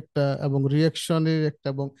ইনকমপ্লিট একটা এবং রিয়াকশনের একটা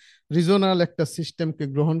এবং রিজনাল একটা সিস্টেমকে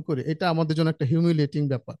গ্রহণ করি, এটা আমাদের জন্য একটা হিউমিলিয়েটিং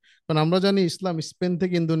ব্যাপার। কারণ আমরা জানি ইসলাম স্পেন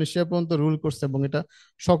থেকে ইন্দোনেশিয়া পর্যন্ত রুল করছে এবং এটা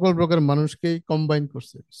সকল প্রকার মানুষকেই কম্বাইন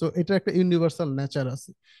করছে। সো এটা একটা ইউনিভার্সাল নেচার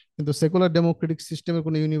আছে, কিন্তু সেকুলার ডেমোক্রেটিক সিস্টেমের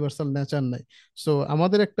কোনো ইউনিভার্সাল নেচার নাই। সো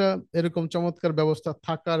আমাদের একটা এরকম চমৎকার ব্যবস্থা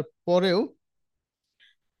থাকার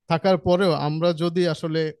পরেও আমরা যদি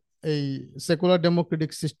আসলে এই সেকুলার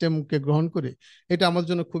ডেমোক্রেটিক সিস্টেমকে গ্রহণ করি, এটা আমাদের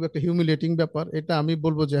জন্য খুব একটা হিউমিলিয়েটিং ব্যাপার। এটা আমি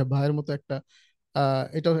বলবো যে ভাইয়ের মতো একটা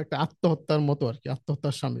এটাও একটা আত্মহত্যার মতো আর কি,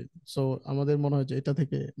 আত্মহত্যার সামিল। সো আমাদের মনে হয় যে এটা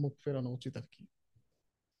থেকে মুখ ফেরানো উচিত আর কি।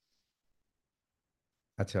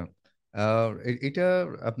 আচ্ছা, এটা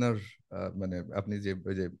আপনার মানে আপনি যে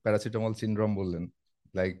ওই যে প্যারাসিটামল সিনড্রোম বললেন,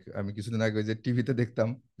 লাইক আমি কিছুদিন আগে ওই যে টিভিতে দেখতাম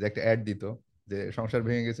যে একটা অ্যাড দিত যে সংসার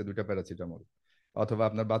ভেঙে গেছে 2টা প্যারাসিটামল, অথবা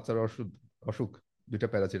আপনার বাচ্চার অসুখ অসুখ 2টা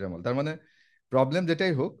প্যারাসিটামল। তার মানে প্রবলেম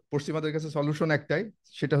যেটাই হোক, পশ্চিমাদের কাছে সলিউশন একটাই,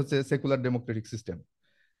 সেটা হচ্ছে সেকুলার ডেমোক্রেটিক সিস্টেম।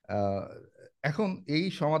 এখন এই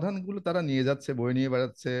সমাধানগুলো তারা নিয়ে যাচ্ছে, বয়ে নিয়ে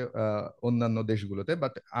বেড়াচ্ছে অন্যান্য দেশগুলোতে।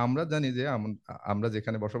 বাট আমরা জানি যে আমরা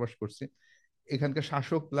যেখানে বসবাস করছি, এখানকার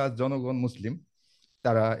শাসক প্লাস জনগণ মুসলিম,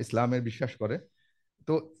 তারা ইসলামের বিশ্বাস করে।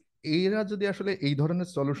 তো এরা যদি আসলে এই ধরনের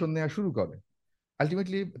সলিউশন নেওয়া শুরু করে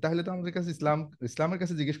আলটিমেটলি, তাহলে তো আমাদের কাছে ইসলামের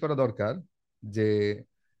কাছে জিজ্ঞেস করা দরকার যে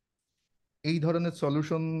এই ধরনের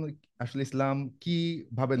সলিউশন আসলে ইসলাম কি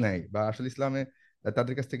ভাবে নেয়, বা আসলে ইসলামে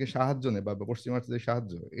তাদের কাছ থেকে সাহায্য নেয় বা পশ্চিমাদের যে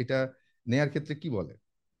সাহায্য, এটা নেয়ার ক্ষেত্রে কি বলে।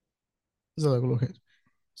 জাযাকুল্লাহ খাইর।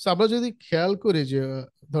 So আমরা যদি খেয়াল করি যে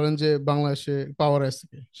ধরেন যে বাংলাদেশে পাওয়ার আছে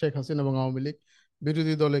কে? শেখ হাসিনা এবং আওয়ামী লীগ।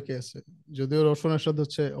 বিরোধী দলে কে আছে? যদিও রওশন এরশাদ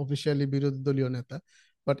হচ্ছে অফিসিয়ালি বিরোধী দলীয় নেতা,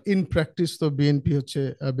 বাট ইন প্র্যাকটিস তো বিএনপি হচ্ছে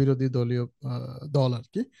বিরোধী দলীয় দল আর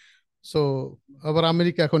কি। সো আবার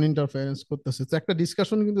আমেরিকা এখন ইন্টারফারেন্স করতেছে। তো একটা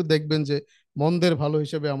ডিসকাশন কিন্তু দেখবেন যে মন্দের ভালো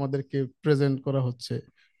হিসেবে আমাদেরকে প্রেজেন্ট করা হচ্ছে,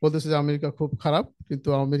 বলতেছে যে আমেরিকা খুব খারাপ কিন্তু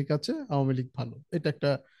আমেরিকা আছে, আওয়ামী লীগ ভালো, এটা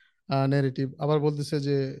একটা নেগেটিভ। আবার বলতেছে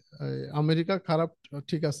যে আমেরিকা খারাপ,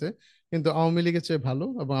 ঠিক আছে, কিন্তু আওয়ামী লীগের চেয়ে ভালো,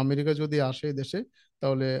 এবং আমেরিকা যদি আসে দেশে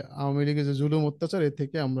তাহলে আওয়ামী লীগের যে জুলুম অত্যাচার এর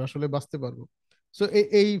থেকে আমরা আসলে বাঁচতে পারবো। সো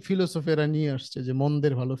এই ফিলোসফি এরা নিয়ে আসছে যে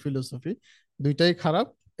মন্দের ভালো ফিলোসফি, দুইটাই খারাপ,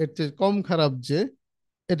 এর চেয়ে কম খারাপ যে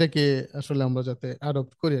এটাকে আসলে আমরা যাতে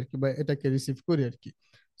অ্যাডপ্ট করি আর কি, বা এটাকে রিসিভ করি আর কি।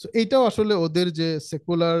 তো এইটাও আসলে ওদের যে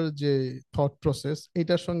সেকুলার যে থট প্রসেস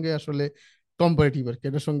এটার সঙ্গে আসলে কম্পারেটিভ আর কি,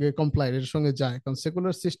 এটার সঙ্গে কমপ্লাইড, এর সঙ্গে যায়, কারণ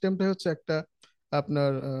সেকুলার সিস্টেমটা হচ্ছে একটা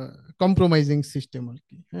আপনার কম্প্রোমাইজিং সিস্টেম আর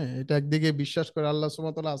কি। হ্যাঁ, এটা একদিকে বিশ্বাস করে আল্লাহ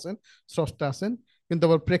সুবহানাহু ওয়া তাআলা আছেন, স্রষ্টা আছেন, কিন্তু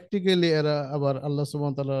আবার প্র্যাকটিক্যালি এরা আবার আল্লাহ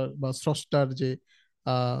সুবহানাহু ওয়া তাআলা বা স্রষ্টার যে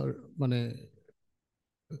আহ মানে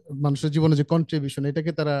মানুষের জীবনে যে কন্ট্রিবিউশন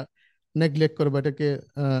এটাকে তারা নেগলেক্ট করে বা এটাকে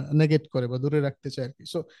নেগেট করে বা দূরে রাখতে চায় আর কি।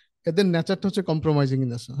 সো এদের নেচারটা হচ্ছে কম্প্রোমাইজিং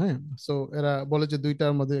নেচার। হ্যাঁ, সো এরা বলে যে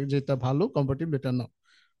দুইটার মধ্যে যেটা ভালো কম্পারেটিভ এটা নাও।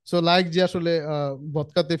 সো লাইক যে আসলে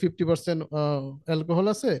ভদকাতে 50% অ্যালকোহল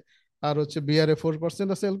আছে, আর হচ্ছে বিয়ারে 4%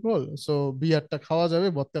 আছে অ্যালকোহল, সো বিয়ারটা খাওয়া যাবে,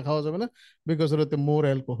 ভদকা খাওয়া যাবে না, বিকজ ওটাতে মোর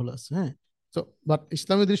অ্যালকোহল আছে। হ্যাঁ, সো বাট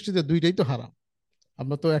ইসলামী দৃষ্টিতে দুইটাই তো হারাম,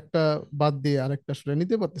 আমরা তো একটা বাদ দিয়ে আরেকটা আসলে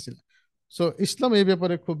নিতে পারতেছি না। সো ইসলাম এই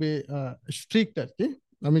ব্যাপারে খুবই স্ট্রিক্ট আর কি।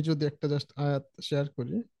 আমি যদি একটা জাস্ট আয়াত শেয়ার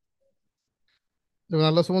করি, যেমন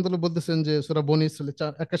আল্লাহ সুবহানাহু ওয়া তাআলা বলতেছেন যে সূরা বনী ইসরাঈল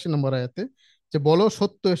 81 নম্বর আয়াতে, যে বলো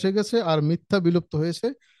সত্য এসে গেছে আর মিথ্যা বিলুপ্ত হয়েছে,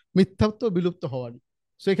 মিথ্যাত্ব বিলুপ্ত হওয়ারই।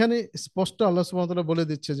 সেখানে স্পষ্ট আল্লাহ সুবহানাহু ওয়া তাআলা বলে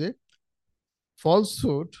দিচ্ছে যে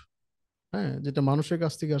ফলসহুড, হ্যাঁ, যেটা মানুষের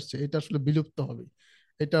কাছ থেকে আসছে এটা আসলে বিলুপ্ত হবে,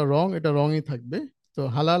 এটা রং, এটা রঙই থাকবে। তো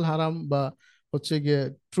হালাল হারাম বা হচ্ছে গিয়ে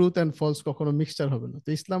ট্রুথ অ্যান্ড ফলস কখনো মিক্সচার হবে না। তো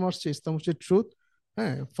ইসলাম আসছে, ইসলাম হচ্ছে ট্রুথ,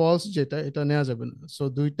 হ্যাঁ, ফলস যেটা এটা নেওয়া যাবে না। সো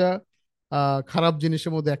দুইটা খারাপ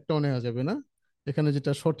জিনিসের মধ্যে একটাও নেওয়া যাবে না, এখানে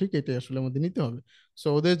যেটা সঠিক এটাই আসলে আমাদের নিতে হবে। সো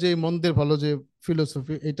ওদের যে মন্দের ভালো যে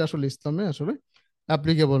ফিলোসফি এটা আসলে ইসলামে আসলে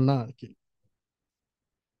অ্যাপ্লিকেবল না আর কি।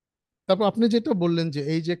 তারপর আপনি যেটা বললেন যে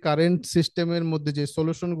এই যে কারেন্ট সিস্টেমের মধ্যে যে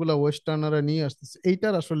সলিউশন গুলা ওয়েস্টার্নাররা নিয়ে আসতেছে,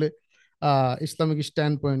 এইটার আসলে ইসলামিক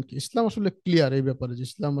স্ট্যান্ড পয়েন্ট কি? ইসলাম আসলে ক্লিয়ার এই ব্যাপারে, যে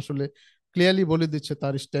ইসলাম আসলে ক্লিয়ারলি বলে দিচ্ছে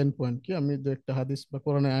তার স্ট্যান্ড পয়েন্ট কি। আমি দু একটা হাদিস বা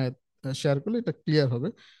কোরআনের আয়াত শেয়ার করলে এটা ক্লিয়ার হবে।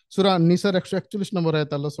 সূরা নিসার 141 নম্বর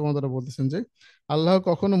আয়াত আল্লাহ সুবহানাহু ওয়া তাআলা বলতেছেন যে আল্লাহ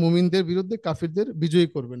কখনো মুমিনদের বিরুদ্ধে কাফিরদের বিজয়ী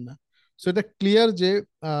করবেন না। সো এটা ক্লিয়ার যে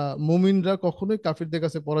মুমিনরা কখনোই কাফিরদের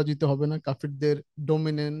কাছে পরাজিত হবে না, কাফিরদের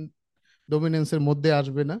ডোমিনেন্সের মধ্যে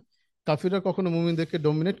আসবে না, কাফিররা কখনো মুমিনদেরকে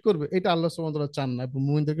ডোমিনেট করবে এটা আল্লাহ সুবহানাহু ওয়া তাআলা চান না, এবং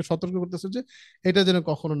মুমিনদেরকে সতর্ক করতেছে যে এটা যেন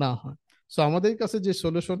কখনো না হয়। সো আমাদের কাছে যে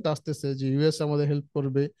সলিউশনটা আসতেছে যে ইউএস আমাদের হেল্প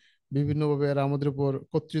করবে বিভিন্নভাবে, এরা আমাদের উপর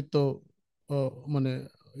কর্তৃত্ব মানে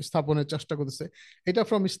স্থাপনের চেষ্টা করতেছে, এটা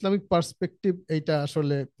ফ্রম ইসলামিক পার্সপেক্টিভ এইটা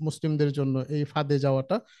আসলে মুসলিমদের জন্য এই ফাঁদে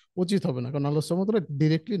যাওয়াটা উচিত হবে না, কারণ আল্লাহ সুবহানাহু ওয়া তাআলা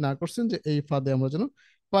ডিরেক্টলি না করছেন যে এই ফাঁদে আমরা যেন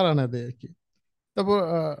পারা না দেয় আর কি। তারপর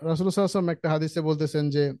রাসূলুল্লাহ সাল্লাল্লাহু আলাইহি ওয়াসাল্লাম একটা হাদিসে বলতেছেন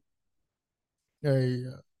যে এই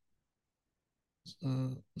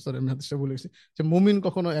সরি আমি হাদিসটা ভুলে গেছি, যে মুমিন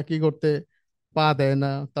কখনো একই করতে পা দেয়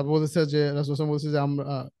না। তারপর বলতেছে যে রাসূল সাল্লাল্লাহু আলাইহি ওয়াসাল্লাম বলছে যে আমরা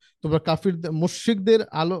তোমরা কাফিরদের মুশরিকদের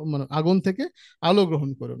আলো মানে আগুন থেকে আলো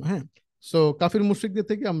গ্রহণ করো না। হ্যাঁ, সো কাফির মুশরিকদের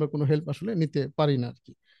থেকে আমরা কোনো হেল্প আসলে নিতে পারি না আর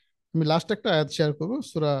কি। আমি লাস্ট একটা আয়াত শেয়ার করবো,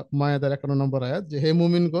 সূরা মায়াদার 51 নম্বর আয়াত, যে হে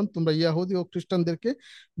মুমিনগণ তোমরা ইয়াহুদি ও খ্রিস্টানদেরকে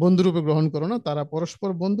বন্ধুরূপে গ্রহণ করো না, তারা পরস্পর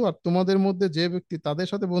বন্ধু, আর তোমাদের মধ্যে যে ব্যক্তি তাদের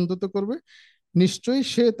সাথে বন্ধুত্ব করবে নিশ্চয়ই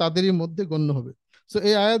সে তাদেরই মধ্যে গণ্য হবে। তো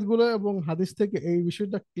এই আয়াতগুলো এবং হাদিস থেকে এই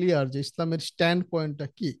বিষয়টা ক্লিয়ার যে ইসলামের স্ট্যান্ড পয়েন্টটা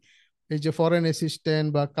কি। এই যে ফরেন অ্যাসিস্ট্যান্ট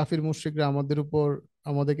বা কাফির মুশরিকরা আমাদের উপর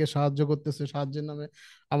আমাদেরকে সাহায্য করতেছে, সাহায্যের নামে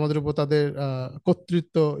আমাদের উপর তাদের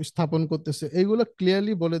কর্তৃত্ব স্থাপন করতেছে, এইগুলো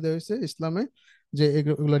ক্লিয়ারলি বলে দেওয়া হয়েছে ইসলামে যে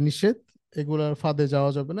এগুলো নিষেধ, এগুলার ফাঁদে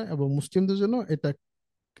যাওয়া যাবে না, এবং মুসলিমদের জন্য এটা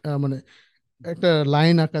মানে একটা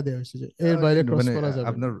লাইন আঁকা দেওয়া হয়েছে যে এর বাইরে ক্রস মানে করা যাবে না।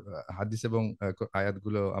 আপনার হাদিস এবং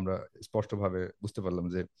আয়াতগুলো আমরা স্পষ্টভাবে বুঝতে পারলাম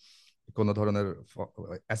যে কোনো ধরনের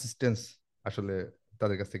অ্যাসিস্ট্যান্স আসলে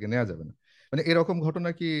তাদের কাছ থেকে নেওয়া যাবে না। মানে এরকম ঘটনা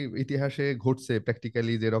কি ইতিহাসে ঘটছে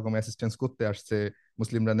প্র্যাকটিক্যালি, যে এরকম অ্যাসিস্ট্যান্স করতে আসছে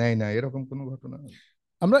মুসলিমরা নেয় না, এরকম কোনো ঘটনা?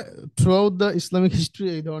 আমরা through out the Islamic history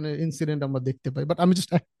এই ধরনের ইনসিডেন্ট আমরা দেখতে পাই, বাট আমি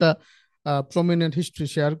জাস্ট একটা প্রমিনেন্ট হিস্ট্রি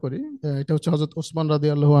শেয়ার করি। এটা হচ্ছে হযরত ওসমান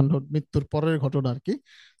রাদিয়াল্লাহু আনহুর মৃত্যুর পরের ঘটনা আর কি।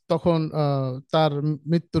 তখন তার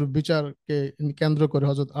মৃত্যুর বিচারকে কেন্দ্র করে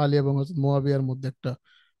হযরত আলী এবং হযরত মুয়াবিয়ার মধ্যে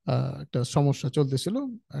একটা সমস্যা চলতেছিল,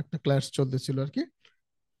 একটা ক্ল্যাশ চলতেছিল আর কি।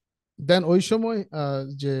 দেন ওই সময়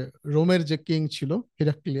যে রোমের যে কিং ছিল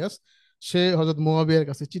হিরাক্লিয়াস, সে হযরত মুয়াবিয়ার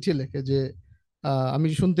কাছে চিঠি লেখে যে আমি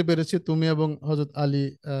শুনতে পেরেছি তুমি এবং হযরত আলী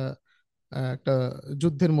একটা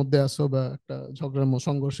যুদ্ধের মধ্যে আছো বা একটা ঝগড়ার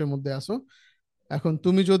সংঘর্ষের মধ্যে আছো। এখন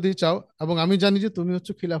তুমি যদি চাও, এবং আমি জানি যে তুমি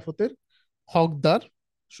হচ্ছে খিলাফতের হকদার,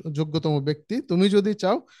 যোগ্যতম ব্যক্তি, তুমি যদি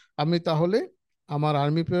চাও আমি তাহলে আমার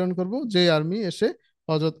আর্মি প্রেরণ করব, যে আর্মি এসে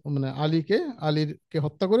হযরত মানে আলীকে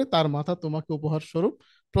হত্যা করে তার মাথা তোমাকে উপহার স্বরূপ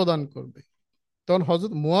প্রদান করবে। তখন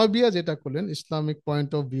হযরত মুয়াবিয়া যেটা করলেন Islamic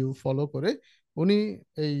point of view follow করে, উনি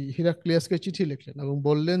এই হিরাক্লিয়াসকে চিঠি লিখলেন এবং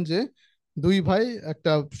বললেন যে দুই ভাই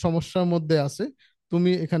একটা সমস্যার মধ্যে আছে,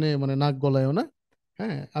 তুমি এখানে মানে নাক গলায়ও না।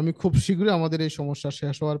 হ্যাঁ, আমি খুব শীঘ্রই আমাদের এই সমস্যা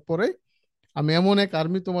শেষ হওয়ার পরে আমি এমন এক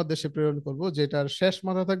আর্মি তোমার দেশে প্রেরণ করব যেটার শেষ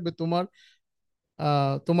মাথা থাকবে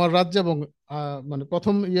তোমার রাজ্যে, এবং মানে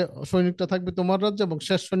প্রথম সৈনিকটা থাকবে তোমার রাজ্যে এবং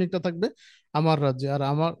শেষ সৈনিকটা থাকবে আমার রাজ্যে। আর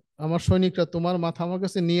আমার আমার সৈনিকরা তোমার মাথা আমার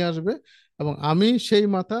কাছে নিয়ে আসবে এবং আমি সেই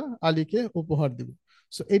মাথা আলীকে উপহার দিব।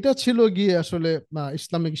 সো এটা ছিল গিয়ে আসলে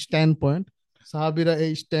ইসলামিক স্ট্যান্ড পয়েন্ট। সাহাবিরা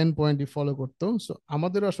এই স্ট্যান্ড পয়েন্টই ফলো করতো। সো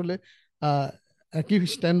আমাদের আসলে আহ একই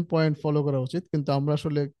স্ট্যান্ড পয়েন্ট ফলো করা উচিত, কিন্তু আমরা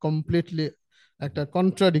আসলে কমপ্লিটলি একটা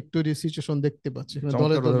কন্ট্রাডিক্টরি সিচুয়েশন দেখতে পাচ্ছি, এখানে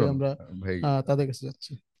দলে চমৎকার দলে উদাহরণ আমরা ভাই, তাদের কাছে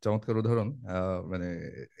যাচ্ছি। চমৎকার উদাহরণ। মানে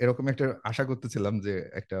এরকম একটা আশা করতেছিলাম যে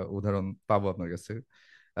একটা উদাহরণ পাবো আপনার কাছে।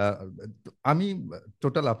 আহ, তো আমি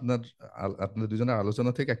টোটাল আপনাদের দুজনের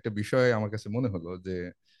আলোচনা থেকে একটা বিষয় আমার কাছে মনে হলো যে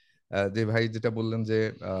যে ভাই যেটা বললেন যে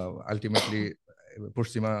আলটিমেটলি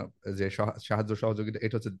পশ্চিমা যে সাহায্য সহযোগিতা,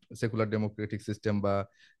 এটা হচ্ছে সেকুলার ডেমোক্রেটিক সিস্টেম বা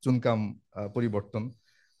চুনকাম পরিবর্তন।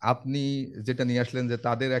 আপনি যেটা নিয়ে আসলেন যে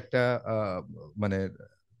মানে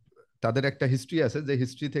তাদের একটা হিস্ট্রি আছে, যে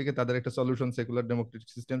হিস্ট্রি থেকে তাদের একটা সলিউশন সেকুলার ডেমোক্রেটিক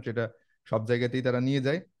সিস্টেম, সেটা সব জায়গাতেই তারা নিয়ে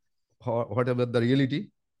যায়। হোয়াট এভার দ্য রিয়েলিটি,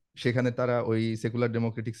 সেখানে তারা ওই সেকুলার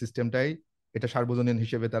ডেমোক্রেটিক সিস্টেমটাই এটা সার্বজনীন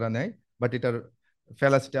হিসেবে তারা নেয়। বাট এটার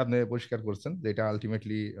ফ্যালাসিটি আপনি পরিষ্কার করছেন যে এটা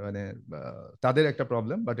আলটিমেটলি মানে তাদের একটা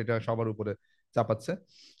প্রবলেম, বাট এটা সবার উপরে চাপাচ্ছে।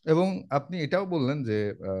 এবং আপনি এটাও বললেন যে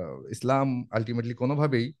ইসলাম আলটিমেটলি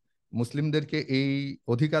কোনোভাবেই মুসলিমদেরকে এই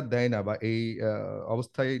অধিকার দেয় না বা এই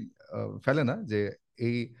অবস্থায় ফেলে না যে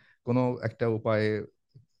এই কোনো একটা উপায়ে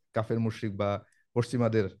কাফের মুশরিক বা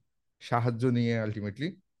পশ্চিমাদের সাহায্য নিয়ে আলটিমেটলি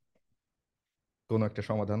কোনো একটা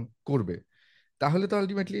সমাধান করবে। তাহলে তো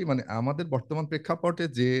আলটিমেটলি মানে আমাদের বর্তমান প্রেক্ষাপটে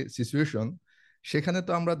যে সিচুয়েশন, সেখানে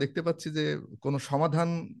তো আমরা দেখতে পাচ্ছি যে কোনো সমাধান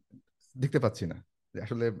দেখতে পাচ্ছি না। যে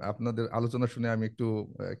আসলে আপনাদের আলোচনা শুনে আমি একটু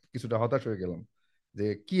কিছুটা হতাশ হয়ে গেলাম যে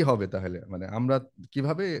কি হবে তাহলে, মানে আমরা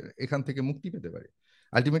কিভাবে এখান থেকে মুক্তি পেতে পারি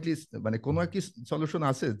আলটিমেটলি। মানে কোনো একটি সলিউশন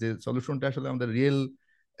আছে যে সলিউশনটা আসলে আমাদের রিয়েল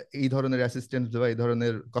এই ধরনের অ্যাসিস্ট্যান্ট বা এই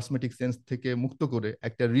ধরনের কসমেটিক চেঞ্জ থেকে মুক্ত করে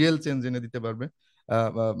একটা রিয়েল চেঞ্জ এনে দিতে পারবে?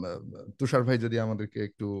 তুষার ভাই যদি আমাদেরকে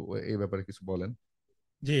একটু এই ব্যাপারে কিছু বলেন।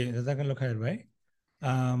 জি, জাযাকাল্লাহ খায়ের ভাই।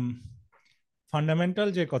 ফান্ডামেন্টাল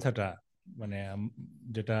যে কথাটা, মানে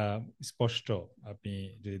যেটা স্পষ্ট, আপনি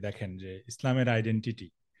যদি দেখেন যে ইসলামের আইডেন্টিটি,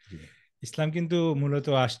 ইসলাম কিন্তু মূলত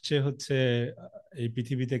আসছে হচ্ছে এই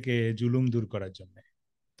পৃথিবী থেকে জুলুম দূর করার জন্য,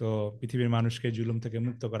 তো পৃথিবীর মানুষকে জুলুম থেকে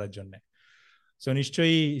মুক্ত করার জন্য। তো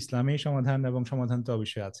নিশ্চয়ই ইসলামী সমাধান, এবং সমাধান তো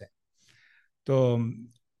অবশ্যই আছে। তো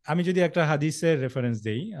আমি যদি একটা হাদিসের রেফারেন্স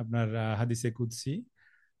দেই, আপনার হাদিসে কুদসি,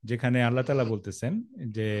 যেখানে আল্লাহ তাআলা বলতেছেন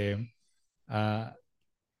যে আহ,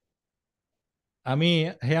 আমি,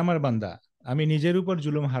 হে আমার বান্দা, আমি নিজের উপর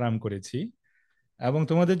জুলুম হারাম করেছি এবং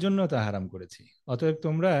তোমাদের জন্য তা হারাম করেছি, অতএব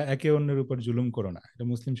তোমরা একে অন্যের উপর জুলুম করো না। এটা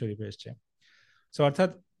মুসলিম শরীফে এসেছে। তো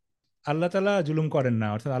অর্থাৎ আল্লাহ তাআলা জুলুম করেন না,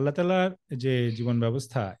 অর্থাৎ আল্লাহ তাআলার যে জীবন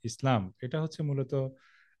ব্যবস্থা ইসলাম, এটা হচ্ছে মূলত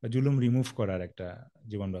জুলুম রিমুভ করার একটা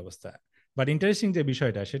জীবন ব্যবস্থা। বাট ইন্টারেস্টিং যে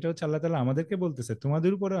বিষয়টা, সেটা হচ্ছে আল্লাহ তাআলা আমাদেরকে বলতেছে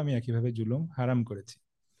তোমাদের উপরেও আমি একইভাবে জুলুম হারাম করেছি।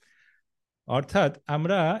 অর্থাৎ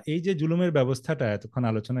আমরা এই যে জুলুমের ব্যবস্থাটা এতক্ষণ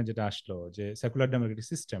আলোচনায় যেটা আসলো, যে সেকুলার ডেমোক্রেটিক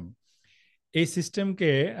সিস্টেম, এই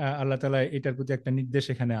সিস্টেমকে আল্লাহ তাআলা এটার প্রতি একটা নির্দেশ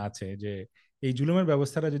এখানে আছে যে এই জুলুমের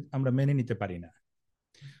ব্যবস্থাটা যদি আমরা মেনে নিতে পারি না।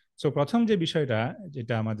 সো প্রথম যে বিষয়টা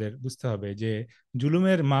যেটা আমাদের বুঝতে হবে, যে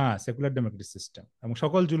জুলুমের মা সেকুলার ডেমোক্রেটিক সিস্টেম এবং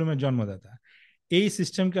সকল জুলুমের জন্মদাতা, এই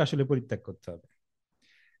সিস্টেমকে আসলে পরিত্যাগ করতে হবে।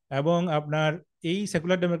 এবং আপনার এই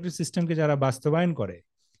সেকুলার ডেমোক্রেটিক সিস্টেমকে যারা বাস্তবায়ন করে,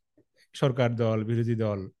 সরকার দল, বিরোধী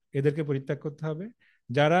দল, এদেরকে পরিত্যাগ করতে হবে।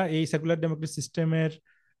 যারা এই সেকুলার ডেমোক্রেটিক সিস্টেমের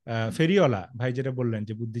ফেরিওয়ালা, ভাই যেটা বললেন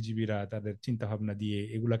যে বুদ্ধিজীবীরা তাদের চিন্তা ভাবনা দিয়ে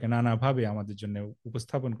এগুলাকে নানাভাবে আমাদের জন্য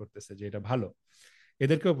উপস্থাপন করতেছে যে এটা ভালো,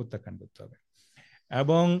 এদেরকেও প্রত্যাখ্যান করতে হবে।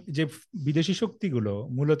 এবং যে বিদেশি শক্তিগুলো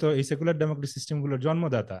মূলত এই সেকুলার ডেমোক্রেটিক সিস্টেমগুলোর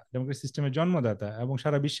জন্মদাতা, ডেমোক্রেটিক সিস্টেমের জন্মদাতা, এবং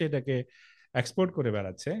সারা বিশ্বে এটাকে এক্সপোর্ট করে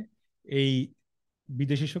বেড়াচ্ছে, এই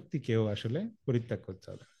বিদেশি শক্তিকেও আসলে পরিত্যাগ করতে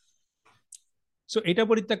হবে। সো এটা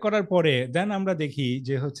পরিত্যাগ করার পরে দেন আমরা দেখি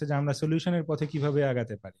যে হচ্ছে যে আমরা সলিউশনের পথে কিভাবে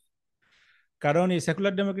আগাতে পারি। কারণ এই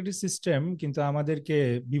সেকুলার ডেমোক্রেটিক সিস্টেম কিন্তু আমাদেরকে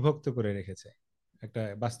বিভক্ত করে রেখেছে, একটা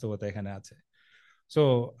বাস্তবতা এখানে আছে। সো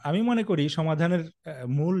আমি মনে করি সমাধানের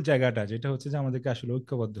মূল জায়গাটা যেটা হচ্ছে যে আমাদেরকে আসলে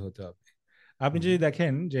ঐক্যবদ্ধ হতে হবে। আপনি যদি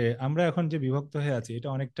দেখেন যে আমরা এখন যে বিভক্ত হয়ে আছি, এটা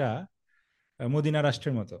অনেকটা মদিনা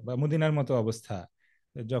রাষ্ট্রের মতো বা মদিনার মতো অবস্থা,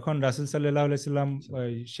 যখন রাসূল সাল্লাল্লাহু আলাইহি সাল্লাম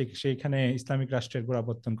সেইখানে ইসলামিক রাষ্ট্রের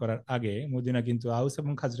গোড়াপত্তন করার আগে মদিনা কিন্তু আউস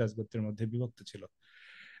এবং খাজরাজ গোত্রের মধ্যে বিভক্ত ছিল,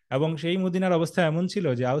 এবং সেই মদিনার অবস্থা এমন ছিল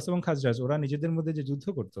যে আউস এবং খাজরাজ ওরা নিজেদের মধ্যে যে যুদ্ধ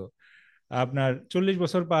করত, আপনার 40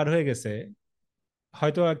 বছর পার হয়ে গেছে,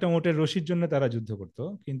 হয়তো একটা মোটের রশির জন্য তারা যুদ্ধ করত,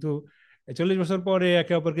 কিন্তু 40 বছর পরে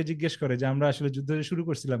একে অপরকে জিজ্ঞেস করে যে আমরা আসলে যুদ্ধ যে শুরু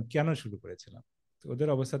করছিলাম কেন শুরু করেছিলাম। তো ওদের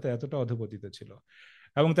অবস্থাতে এতটা অধপতিত ছিল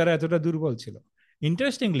এবং তারা এতটা দুর্বল ছিল।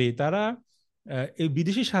 ইন্টারেস্টিংলি তারা এই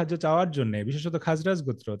বিদেশি সাহায্য চাওয়ার জন্য, বিশেষত খাজরাজ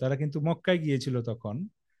গোত্র, তারা কিন্তু মক্কায় গিয়েছিল তখন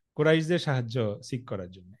কুরাইশদের সাহায্য সিক করার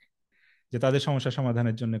জন্য, যে তাদের সমস্যা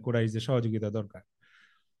সমাধানের জন্য কুরাইশদের সহযোগিতা দরকার।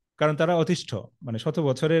 কারণ তারা অতিষ্ঠ, মানে শত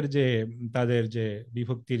বছরের যে তাদের যে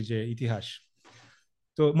বিভক্তির যে ইতিহাস,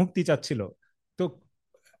 তো মুক্তি চাচ্ছিল। তো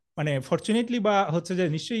মানে ফরচুনেটলি বা হচ্ছে যে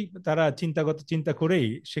নিশ্চয়ই তারা চিন্তা করেই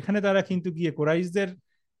সেখানে তারা কিন্তু গিয়ে কুরাইশদের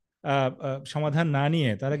সমাধান না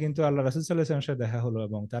নিয়ে তারা কিন্তু আল্লাহ রাসূল সাল্লাল্লাহু আলাইহি ওয়াসাল্লামের সাথে দেখা হলো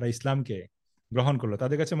এবং তারা ইসলামকে গ্রহণ করলো।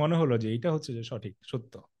 তাদের কাছে মনে হলো যে এটা হচ্ছে যে সঠিক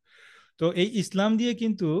সত্য। তো এই ইসলাম দিয়ে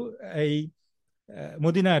কিন্তু এই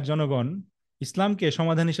মদিনার জনগণ ইসলামকে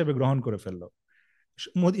সমাধান হিসেবে গ্রহণ করে ফেললো।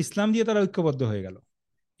 ইসলাম দিয়ে তারা ঐক্যবদ্ধ হয়ে গেল।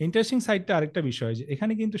 ইন্টারেস্টিং সাইডটা আরেকটা বিষয়, যে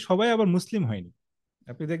এখানে কিন্তু সবাই আবার মুসলিম হয়নি।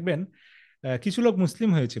 আপনি দেখবেন কিছু লোক মুসলিম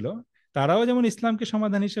হয়েছিল, তারাও যেমন ইসলামকে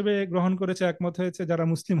সমাধান হিসেবে গ্রহণ করেছে, একমত হয়েছে। যারা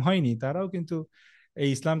মুসলিম হয়নি তারাও কিন্তু এই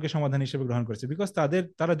ইসলামকে সমাধান হিসেবে গ্রহণ করেছে, বিকজ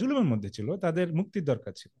তারা জুলুমের মধ্যে ছিল, তাদের মুক্তির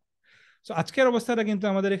দরকার ছিল। সো আজকের অবস্থাটা কিন্তু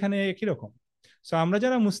আমাদের এখানে একই রকম। সো আমরা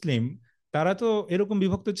যারা মুসলিম তারা তো এরকম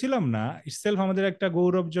বিভক্ত ছিলাম না। ইটসেলফ আমাদের একটা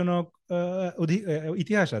গৌরবজনক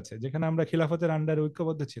ইতিহাস আছে যেখানে আমরা খিলাফতের আন্ডারে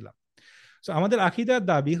ঐক্যবদ্ধ ছিলাম। সো আমাদের আকীদার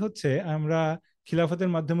দাবি হচ্ছে আমরা খিলাফতের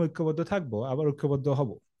মাধ্যমে ঐক্যবদ্ধ থাকবো, আবার ঐক্যবদ্ধ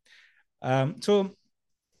হব। সো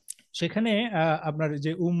সেখানে আপনার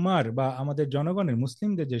যে উম্মার বা আমাদের জনগণের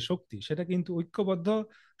মুসলিমদের যে শক্তি, সেটা কিন্তু ঐক্যবদ্ধ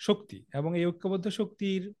শক্তি, এবং এই ঐক্যবদ্ধ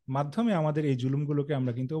শক্তির মাধ্যমে আমাদের এই জুলুমগুলোকে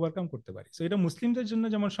আমরা কিন্তু ওভারকাম করতে পারি। সো এটা মুসলিমদের জন্য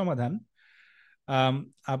যেমন সমাধান,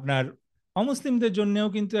 আপনার অমুসলিমদের জন্যও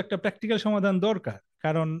কিন্তু একটা প্র্যাকটিক্যাল সমাধান দরকার,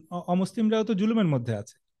 কারণ অমুসলিমরাও তো জুলুমের মধ্যে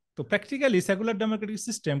আছে। তো প্র্যাকটিক্যালি সেকুলার ডেমোক্রেটিক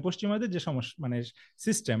সিস্টেম, পশ্চিমাদের যে সমস্যা মানে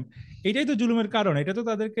সিস্টেম, এটাই তো জুলুমের কারণ। এটা তো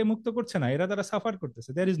তাদেরকে মুক্ত করছে না, তারা সাফার করতেছে।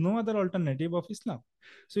 There is no other alternative of Islam.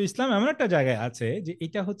 So Islam এমন একটা জায়গায় আছে যে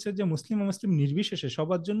এটা হচ্ছে যে মুসলিম অমুসলিম নির্বিশেষে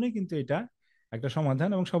সবার জন্যই কিন্তু এটা একটা সমাধান,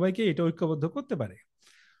 এবং সবাইকে এটা ঐক্যবদ্ধ করতে পারে।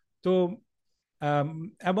 তো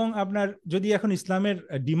এবং আপনার যদি এখন ইসলামের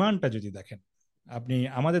ডিমান্ডটা যদি দেখেন, আপনি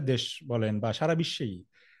আমাদের দেশ বলেন বা সারা বিশ্বেই,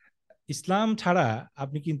 ইসলাম ছাড়া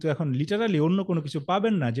আপনি কিন্তু এখন লিটারালি অন্য কোনো কিছু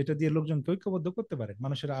পাবেন না যেটা দিয়ে লোকজনকে ঐক্যবদ্ধ করতে পারে।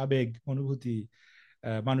 মানুষের আবেগ অনুভূতি,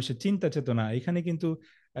 মানুষের চিন্তা চেতনা, এখানে কিন্তু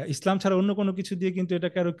ইসলাম ছাড়া অন্য কোনো কিছু দিয়ে কিন্তু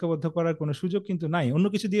এটাকে আর ঐক্যবদ্ধ করার কোনো সুযোগ কিন্তু নাই। অন্য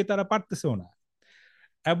কিছু দিয়ে তারা পারতেছেও না।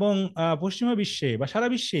 এবং পশ্চিমা বিশ্বে বা সারা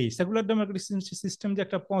বিশ্বেই সেকুলার ডেমোক্রেটিক সিস্টেম যে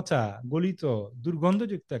একটা পচা, গলিত,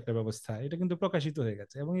 দুর্গন্ধযুক্ত একটা ব্যবস্থা, এটা কিন্তু প্রকাশিত হয়ে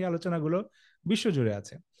গেছে এবং এই আলোচনাগুলো বিশ্বজুড়ে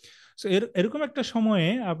আছে। সো এরকম একটা সময়ে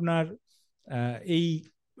আপনার এই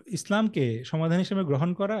ইসলামকে সমাধান হিসেবে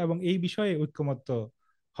গ্রহণ করা এবং এই বিষয়ে ঐক্যমত্য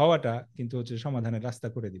হওয়াটা কিন্তু হচ্ছে সমাধানের রাস্তা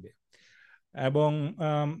করে দিবে। এবং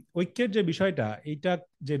ঐক্যের যে বিষয়টা, এইটা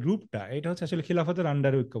যে রূপটা, এটা হচ্ছে আসলে খিলাফতের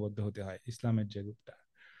আন্ডারে ঐক্যবদ্ধ হতে হয়, ইসলামের যে রূপটা।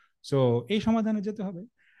 সো এই সমাধানে যেতে হবে।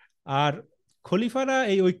 আর খলিফারা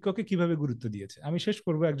এই ঐক্যকে কিভাবে গুরুত্ব দিয়েছে, আমি শেষ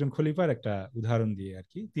করব একজন খলিফার একটা উদাহরণ দিয়ে আর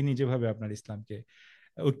কি। তিনি যেভাবে আপনার ইসলামকে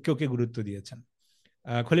ঐক্যকে গুরুত্ব দিয়েছেন।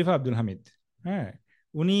 খলিফা আব্দুল হামিদ, হ্যাঁ,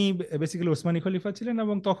 উনি বেসিক্যালি ওসমানী খলিফা ছিলেন,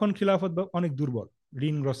 এবং তখন খিলাফত অনেক দুর্বল,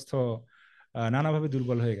 ঋণগ্রস্ত, নানাভাবে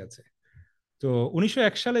দুর্বল হয়ে গেছে। তো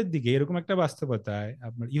 1901 সালের দিকে এরকম একটা বাস্তবতায়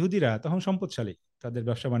আপনার ইহুদিরা তখন সম্পদশালী, তাদের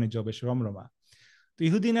ব্যবসা বাণিজ্য বেশ রমরমা। তো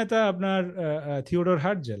ইহুদি নেতা আপনার থিওডর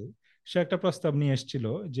হার্টজেল, সে একটা প্রস্তাব নিয়ে এসেছিল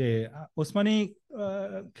যে ওসমানী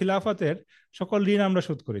খিলাফতের সকল ঋণ আমরা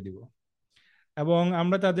শোধ করে দিব, এবং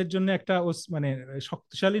আমরা তাদের জন্য একটা মানে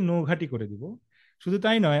শক্তিশালী নৌঘাঁটি করে দিব। শুধু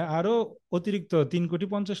তাই নয়, আরো অতিরিক্ত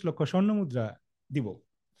 3,50,00,000 স্বর্ণ মুদ্রা দিব।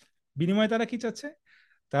 বিনিময়ে তারা কি চাচ্ছে?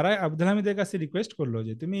 তারা আব্দুল হামিদের কাছে রিকোয়েস্ট করলো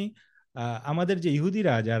যে তুমি আমাদের যে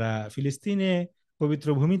ইহুদিরা যারা ফিলিস্তিনে পবিত্র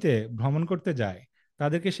ভূমিতে ভ্রমণ করতে যায়,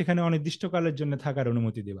 তাদেরকে সেখানে অনির্দিষ্টকালের জন্য থাকার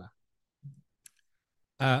অনুমতি দিবা।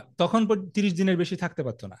 তখন 30 দিনের বেশি থাকতে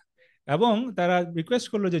পারতো না, এবং তারা রিকোয়েস্ট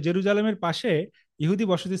করলো যে জেরুজালেমের পাশে ইহুদি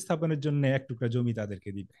বসতি স্থাপনের জন্য এক টুকরা জমি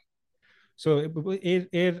তাদেরকে দিবে। সো এর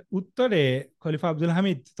এর উত্তরে খলিফা আব্দুল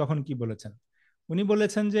হামিদ তখন কি বলেছেন? উনি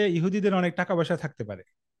বলেছেন যে ইহুদিদের অনেক টাকা পয়সা থাকতে পারে,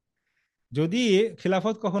 যদি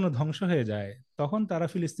খিলাফত কখনো ধ্বংস হয়ে যায় তখন তারা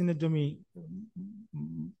ফিলিস্তিনের জমি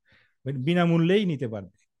বিনামূল্যেই নিতে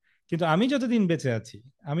পারবে, কিন্তু আমি যতদিন বেঁচে আছি,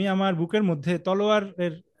 আমি আমার বুকের মধ্যে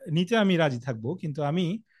তলোয়ারের নিচে আমি রাজি থাকবো, কিন্তু আমি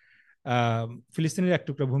ফিলিস্তিনের এক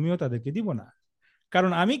টুকরা ভূমিও তাদেরকে দিব না।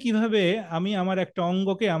 কারণ আমি কিভাবে আমি আমার একটা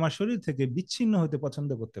অঙ্গকে আমার শরীর থেকে বিচ্ছিন্ন হতে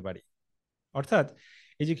পছন্দ করতে পারি। অর্থাৎ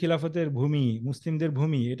এই যে খিলাফতের ভূমি, মুসলিমদের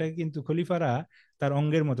ভূমি, এটা কিন্তু খলিফারা তার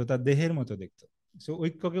অঙ্গের মতো, তার দেহের মতো দেখতো। সো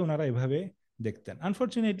ঐক্যকে ওনারা এভাবে দেখতেন।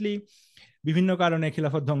 আনফরচুনেটলি বিভিন্ন কারণে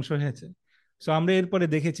খিলাফত ধ্বংস হয়েছে। সো আমরা এরপরে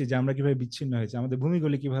দেখেছি যে আমরা কিভাবে বিচ্ছিন্ন হয়েছে, আমাদের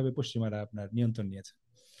ভূমিগুলি কিভাবে পশ্চিমারা আপনার নিয়ন্ত্রণ নিয়েছে।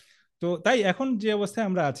 তো তাই এখন যে অবস্থায়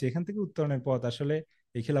আমরা আছি, এখান থেকে উত্তরণের পথ আসলে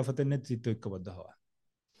এই খিলাফতের নেতৃত্ব ঐক্যবদ্ধ হওয়া।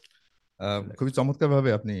 খুবই চমৎকারভাবে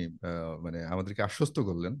আপনি মানে আমাদেরকে আশ্বস্ত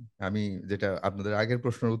করলেন। আমি যেটা আপনাদের আগের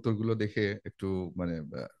প্রশ্নের উত্তরগুলো দেখে একটু মানে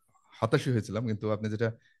হতাশই হয়েছিলাম, কিন্তু আপনি যেটা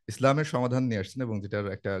ইসলামের সমাধান নিয়ে আসছেন এবং যেটার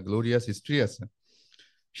একটা গ্লোরিয়াস হিস্ট্রি আছে,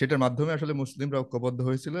 সেটার মাধ্যমে আসলে মুসলিমরা ঐক্যবদ্ধ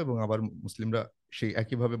হয়েছিল এবং আবার মুসলিমরা সেই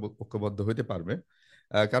একইভাবে ঐক্যবদ্ধ হতে পারবে।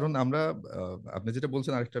 কারণ আমরা আপনি যেটা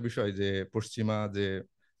বলছেন আরেকটা বিষয় যে পশ্চিমা যে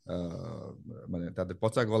আহ, মানে তাদের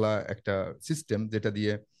পচা গলা একটা সিস্টেম যেটা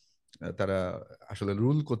দিয়ে তারা আসলে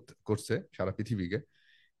রুল করছে সারা পৃথিবীকে,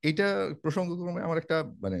 এইটা প্রসঙ্গক্রমে আমার একটা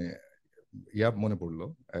মানে মনে পড়লো।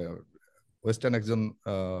 ওয়েস্টার্ন একজন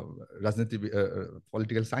রাজনীতি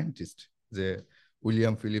পলিটিক্যাল সায়েন্টিস্ট যে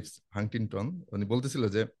উইলিয়াম ফিলিপস হান্টিংটন, উনি বলতেছিল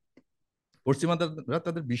যে পশ্চিমারা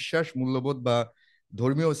তাদের বিশ্বাস, মূল্যবোধ বা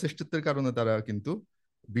ধর্মীয় শ্রেষ্ঠত্বের কারণে তারা কিন্তু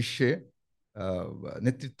বিশ্বে আহ,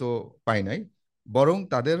 নেতৃত্ব পায় নাই, বরং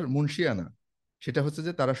তাদের মুনশিয়ানা সেটা হচ্ছে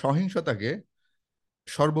যে তারা সহিংসতাকে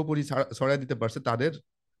সর্বোপরি ছড়াই দিতে পারছে তাদের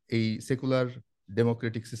এই সেকুলার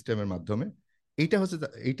ডেমোক্রেটিক সিস্টেমের মাধ্যমে। এইটা হচ্ছে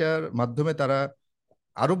এইটার মাধ্যমে তারা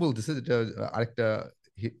আরো বলতেছে, যেটা আরেকটা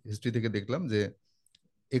হিস্ট্রি থেকে দেখলাম যে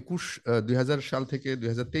 2000 সাল থেকে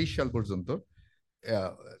 2023 সাল পর্যন্ত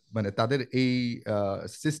আহ, মানে তাদের এই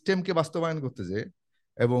সিস্টেমকে বাস্তবায়ন করতে যে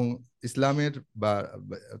এবং ইসলামের বা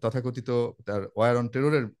তথাকথিত তার ওয়ার অন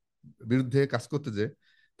টেররের বিরুদ্ধে কাজ করতে যে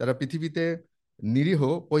তারা পৃথিবীতে নিরীহ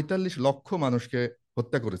 45 লক্ষ মানুষকে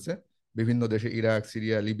হত্যা করেছে বিভিন্ন দেশে, ইরাক,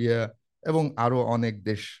 সিরিয়া, লিবিয়া এবং আরো অনেক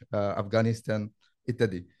দেশ, আফগানিস্তান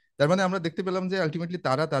ইত্যাদি। তার মানে আমরা দেখতে পেলাম যে আলটিমেটলি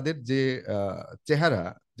তারা তাদের যে চেহারা,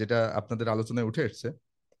 যেটা আপনাদের আলোচনায় উঠে এসছে,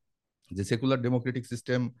 যে সেকুলার ডেমোক্রেটিক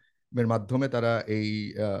সিস্টেমের মাধ্যমে তারা এই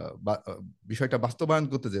বিষয়টা বাস্তবায়ন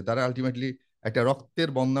করতে যে তারা আলটিমেটলি একটা রক্তের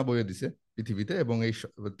বন্যা বয়ে দিছে পৃথিবীতে, এবং এই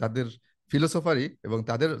তাদের ফিলোসফারি এবং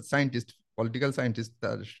তাদের সায়েন্টিস্ট, পলিটিক্যাল সায়েন্টিস্ট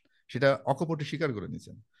সেটা অকপটে স্বীকার করে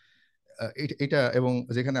নিয়েছেন। এটা এবং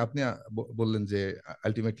যেখানে আপনি বললেন যে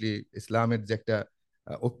আলটিমেটলি ইসলামের যে একটা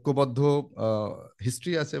ঐক্যবদ্ধ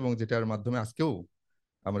হিস্ট্রি আছে এবং যেটার মাধ্যমে আজকেও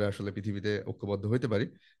আমরা আসলে পৃথিবীতে ঐক্যবদ্ধ হইতে পারি।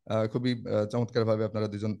 খুবই চমৎকারভাবে আপনারা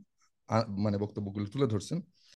দুজন মানে বক্তব্যগুলো তুলে ধরছেন।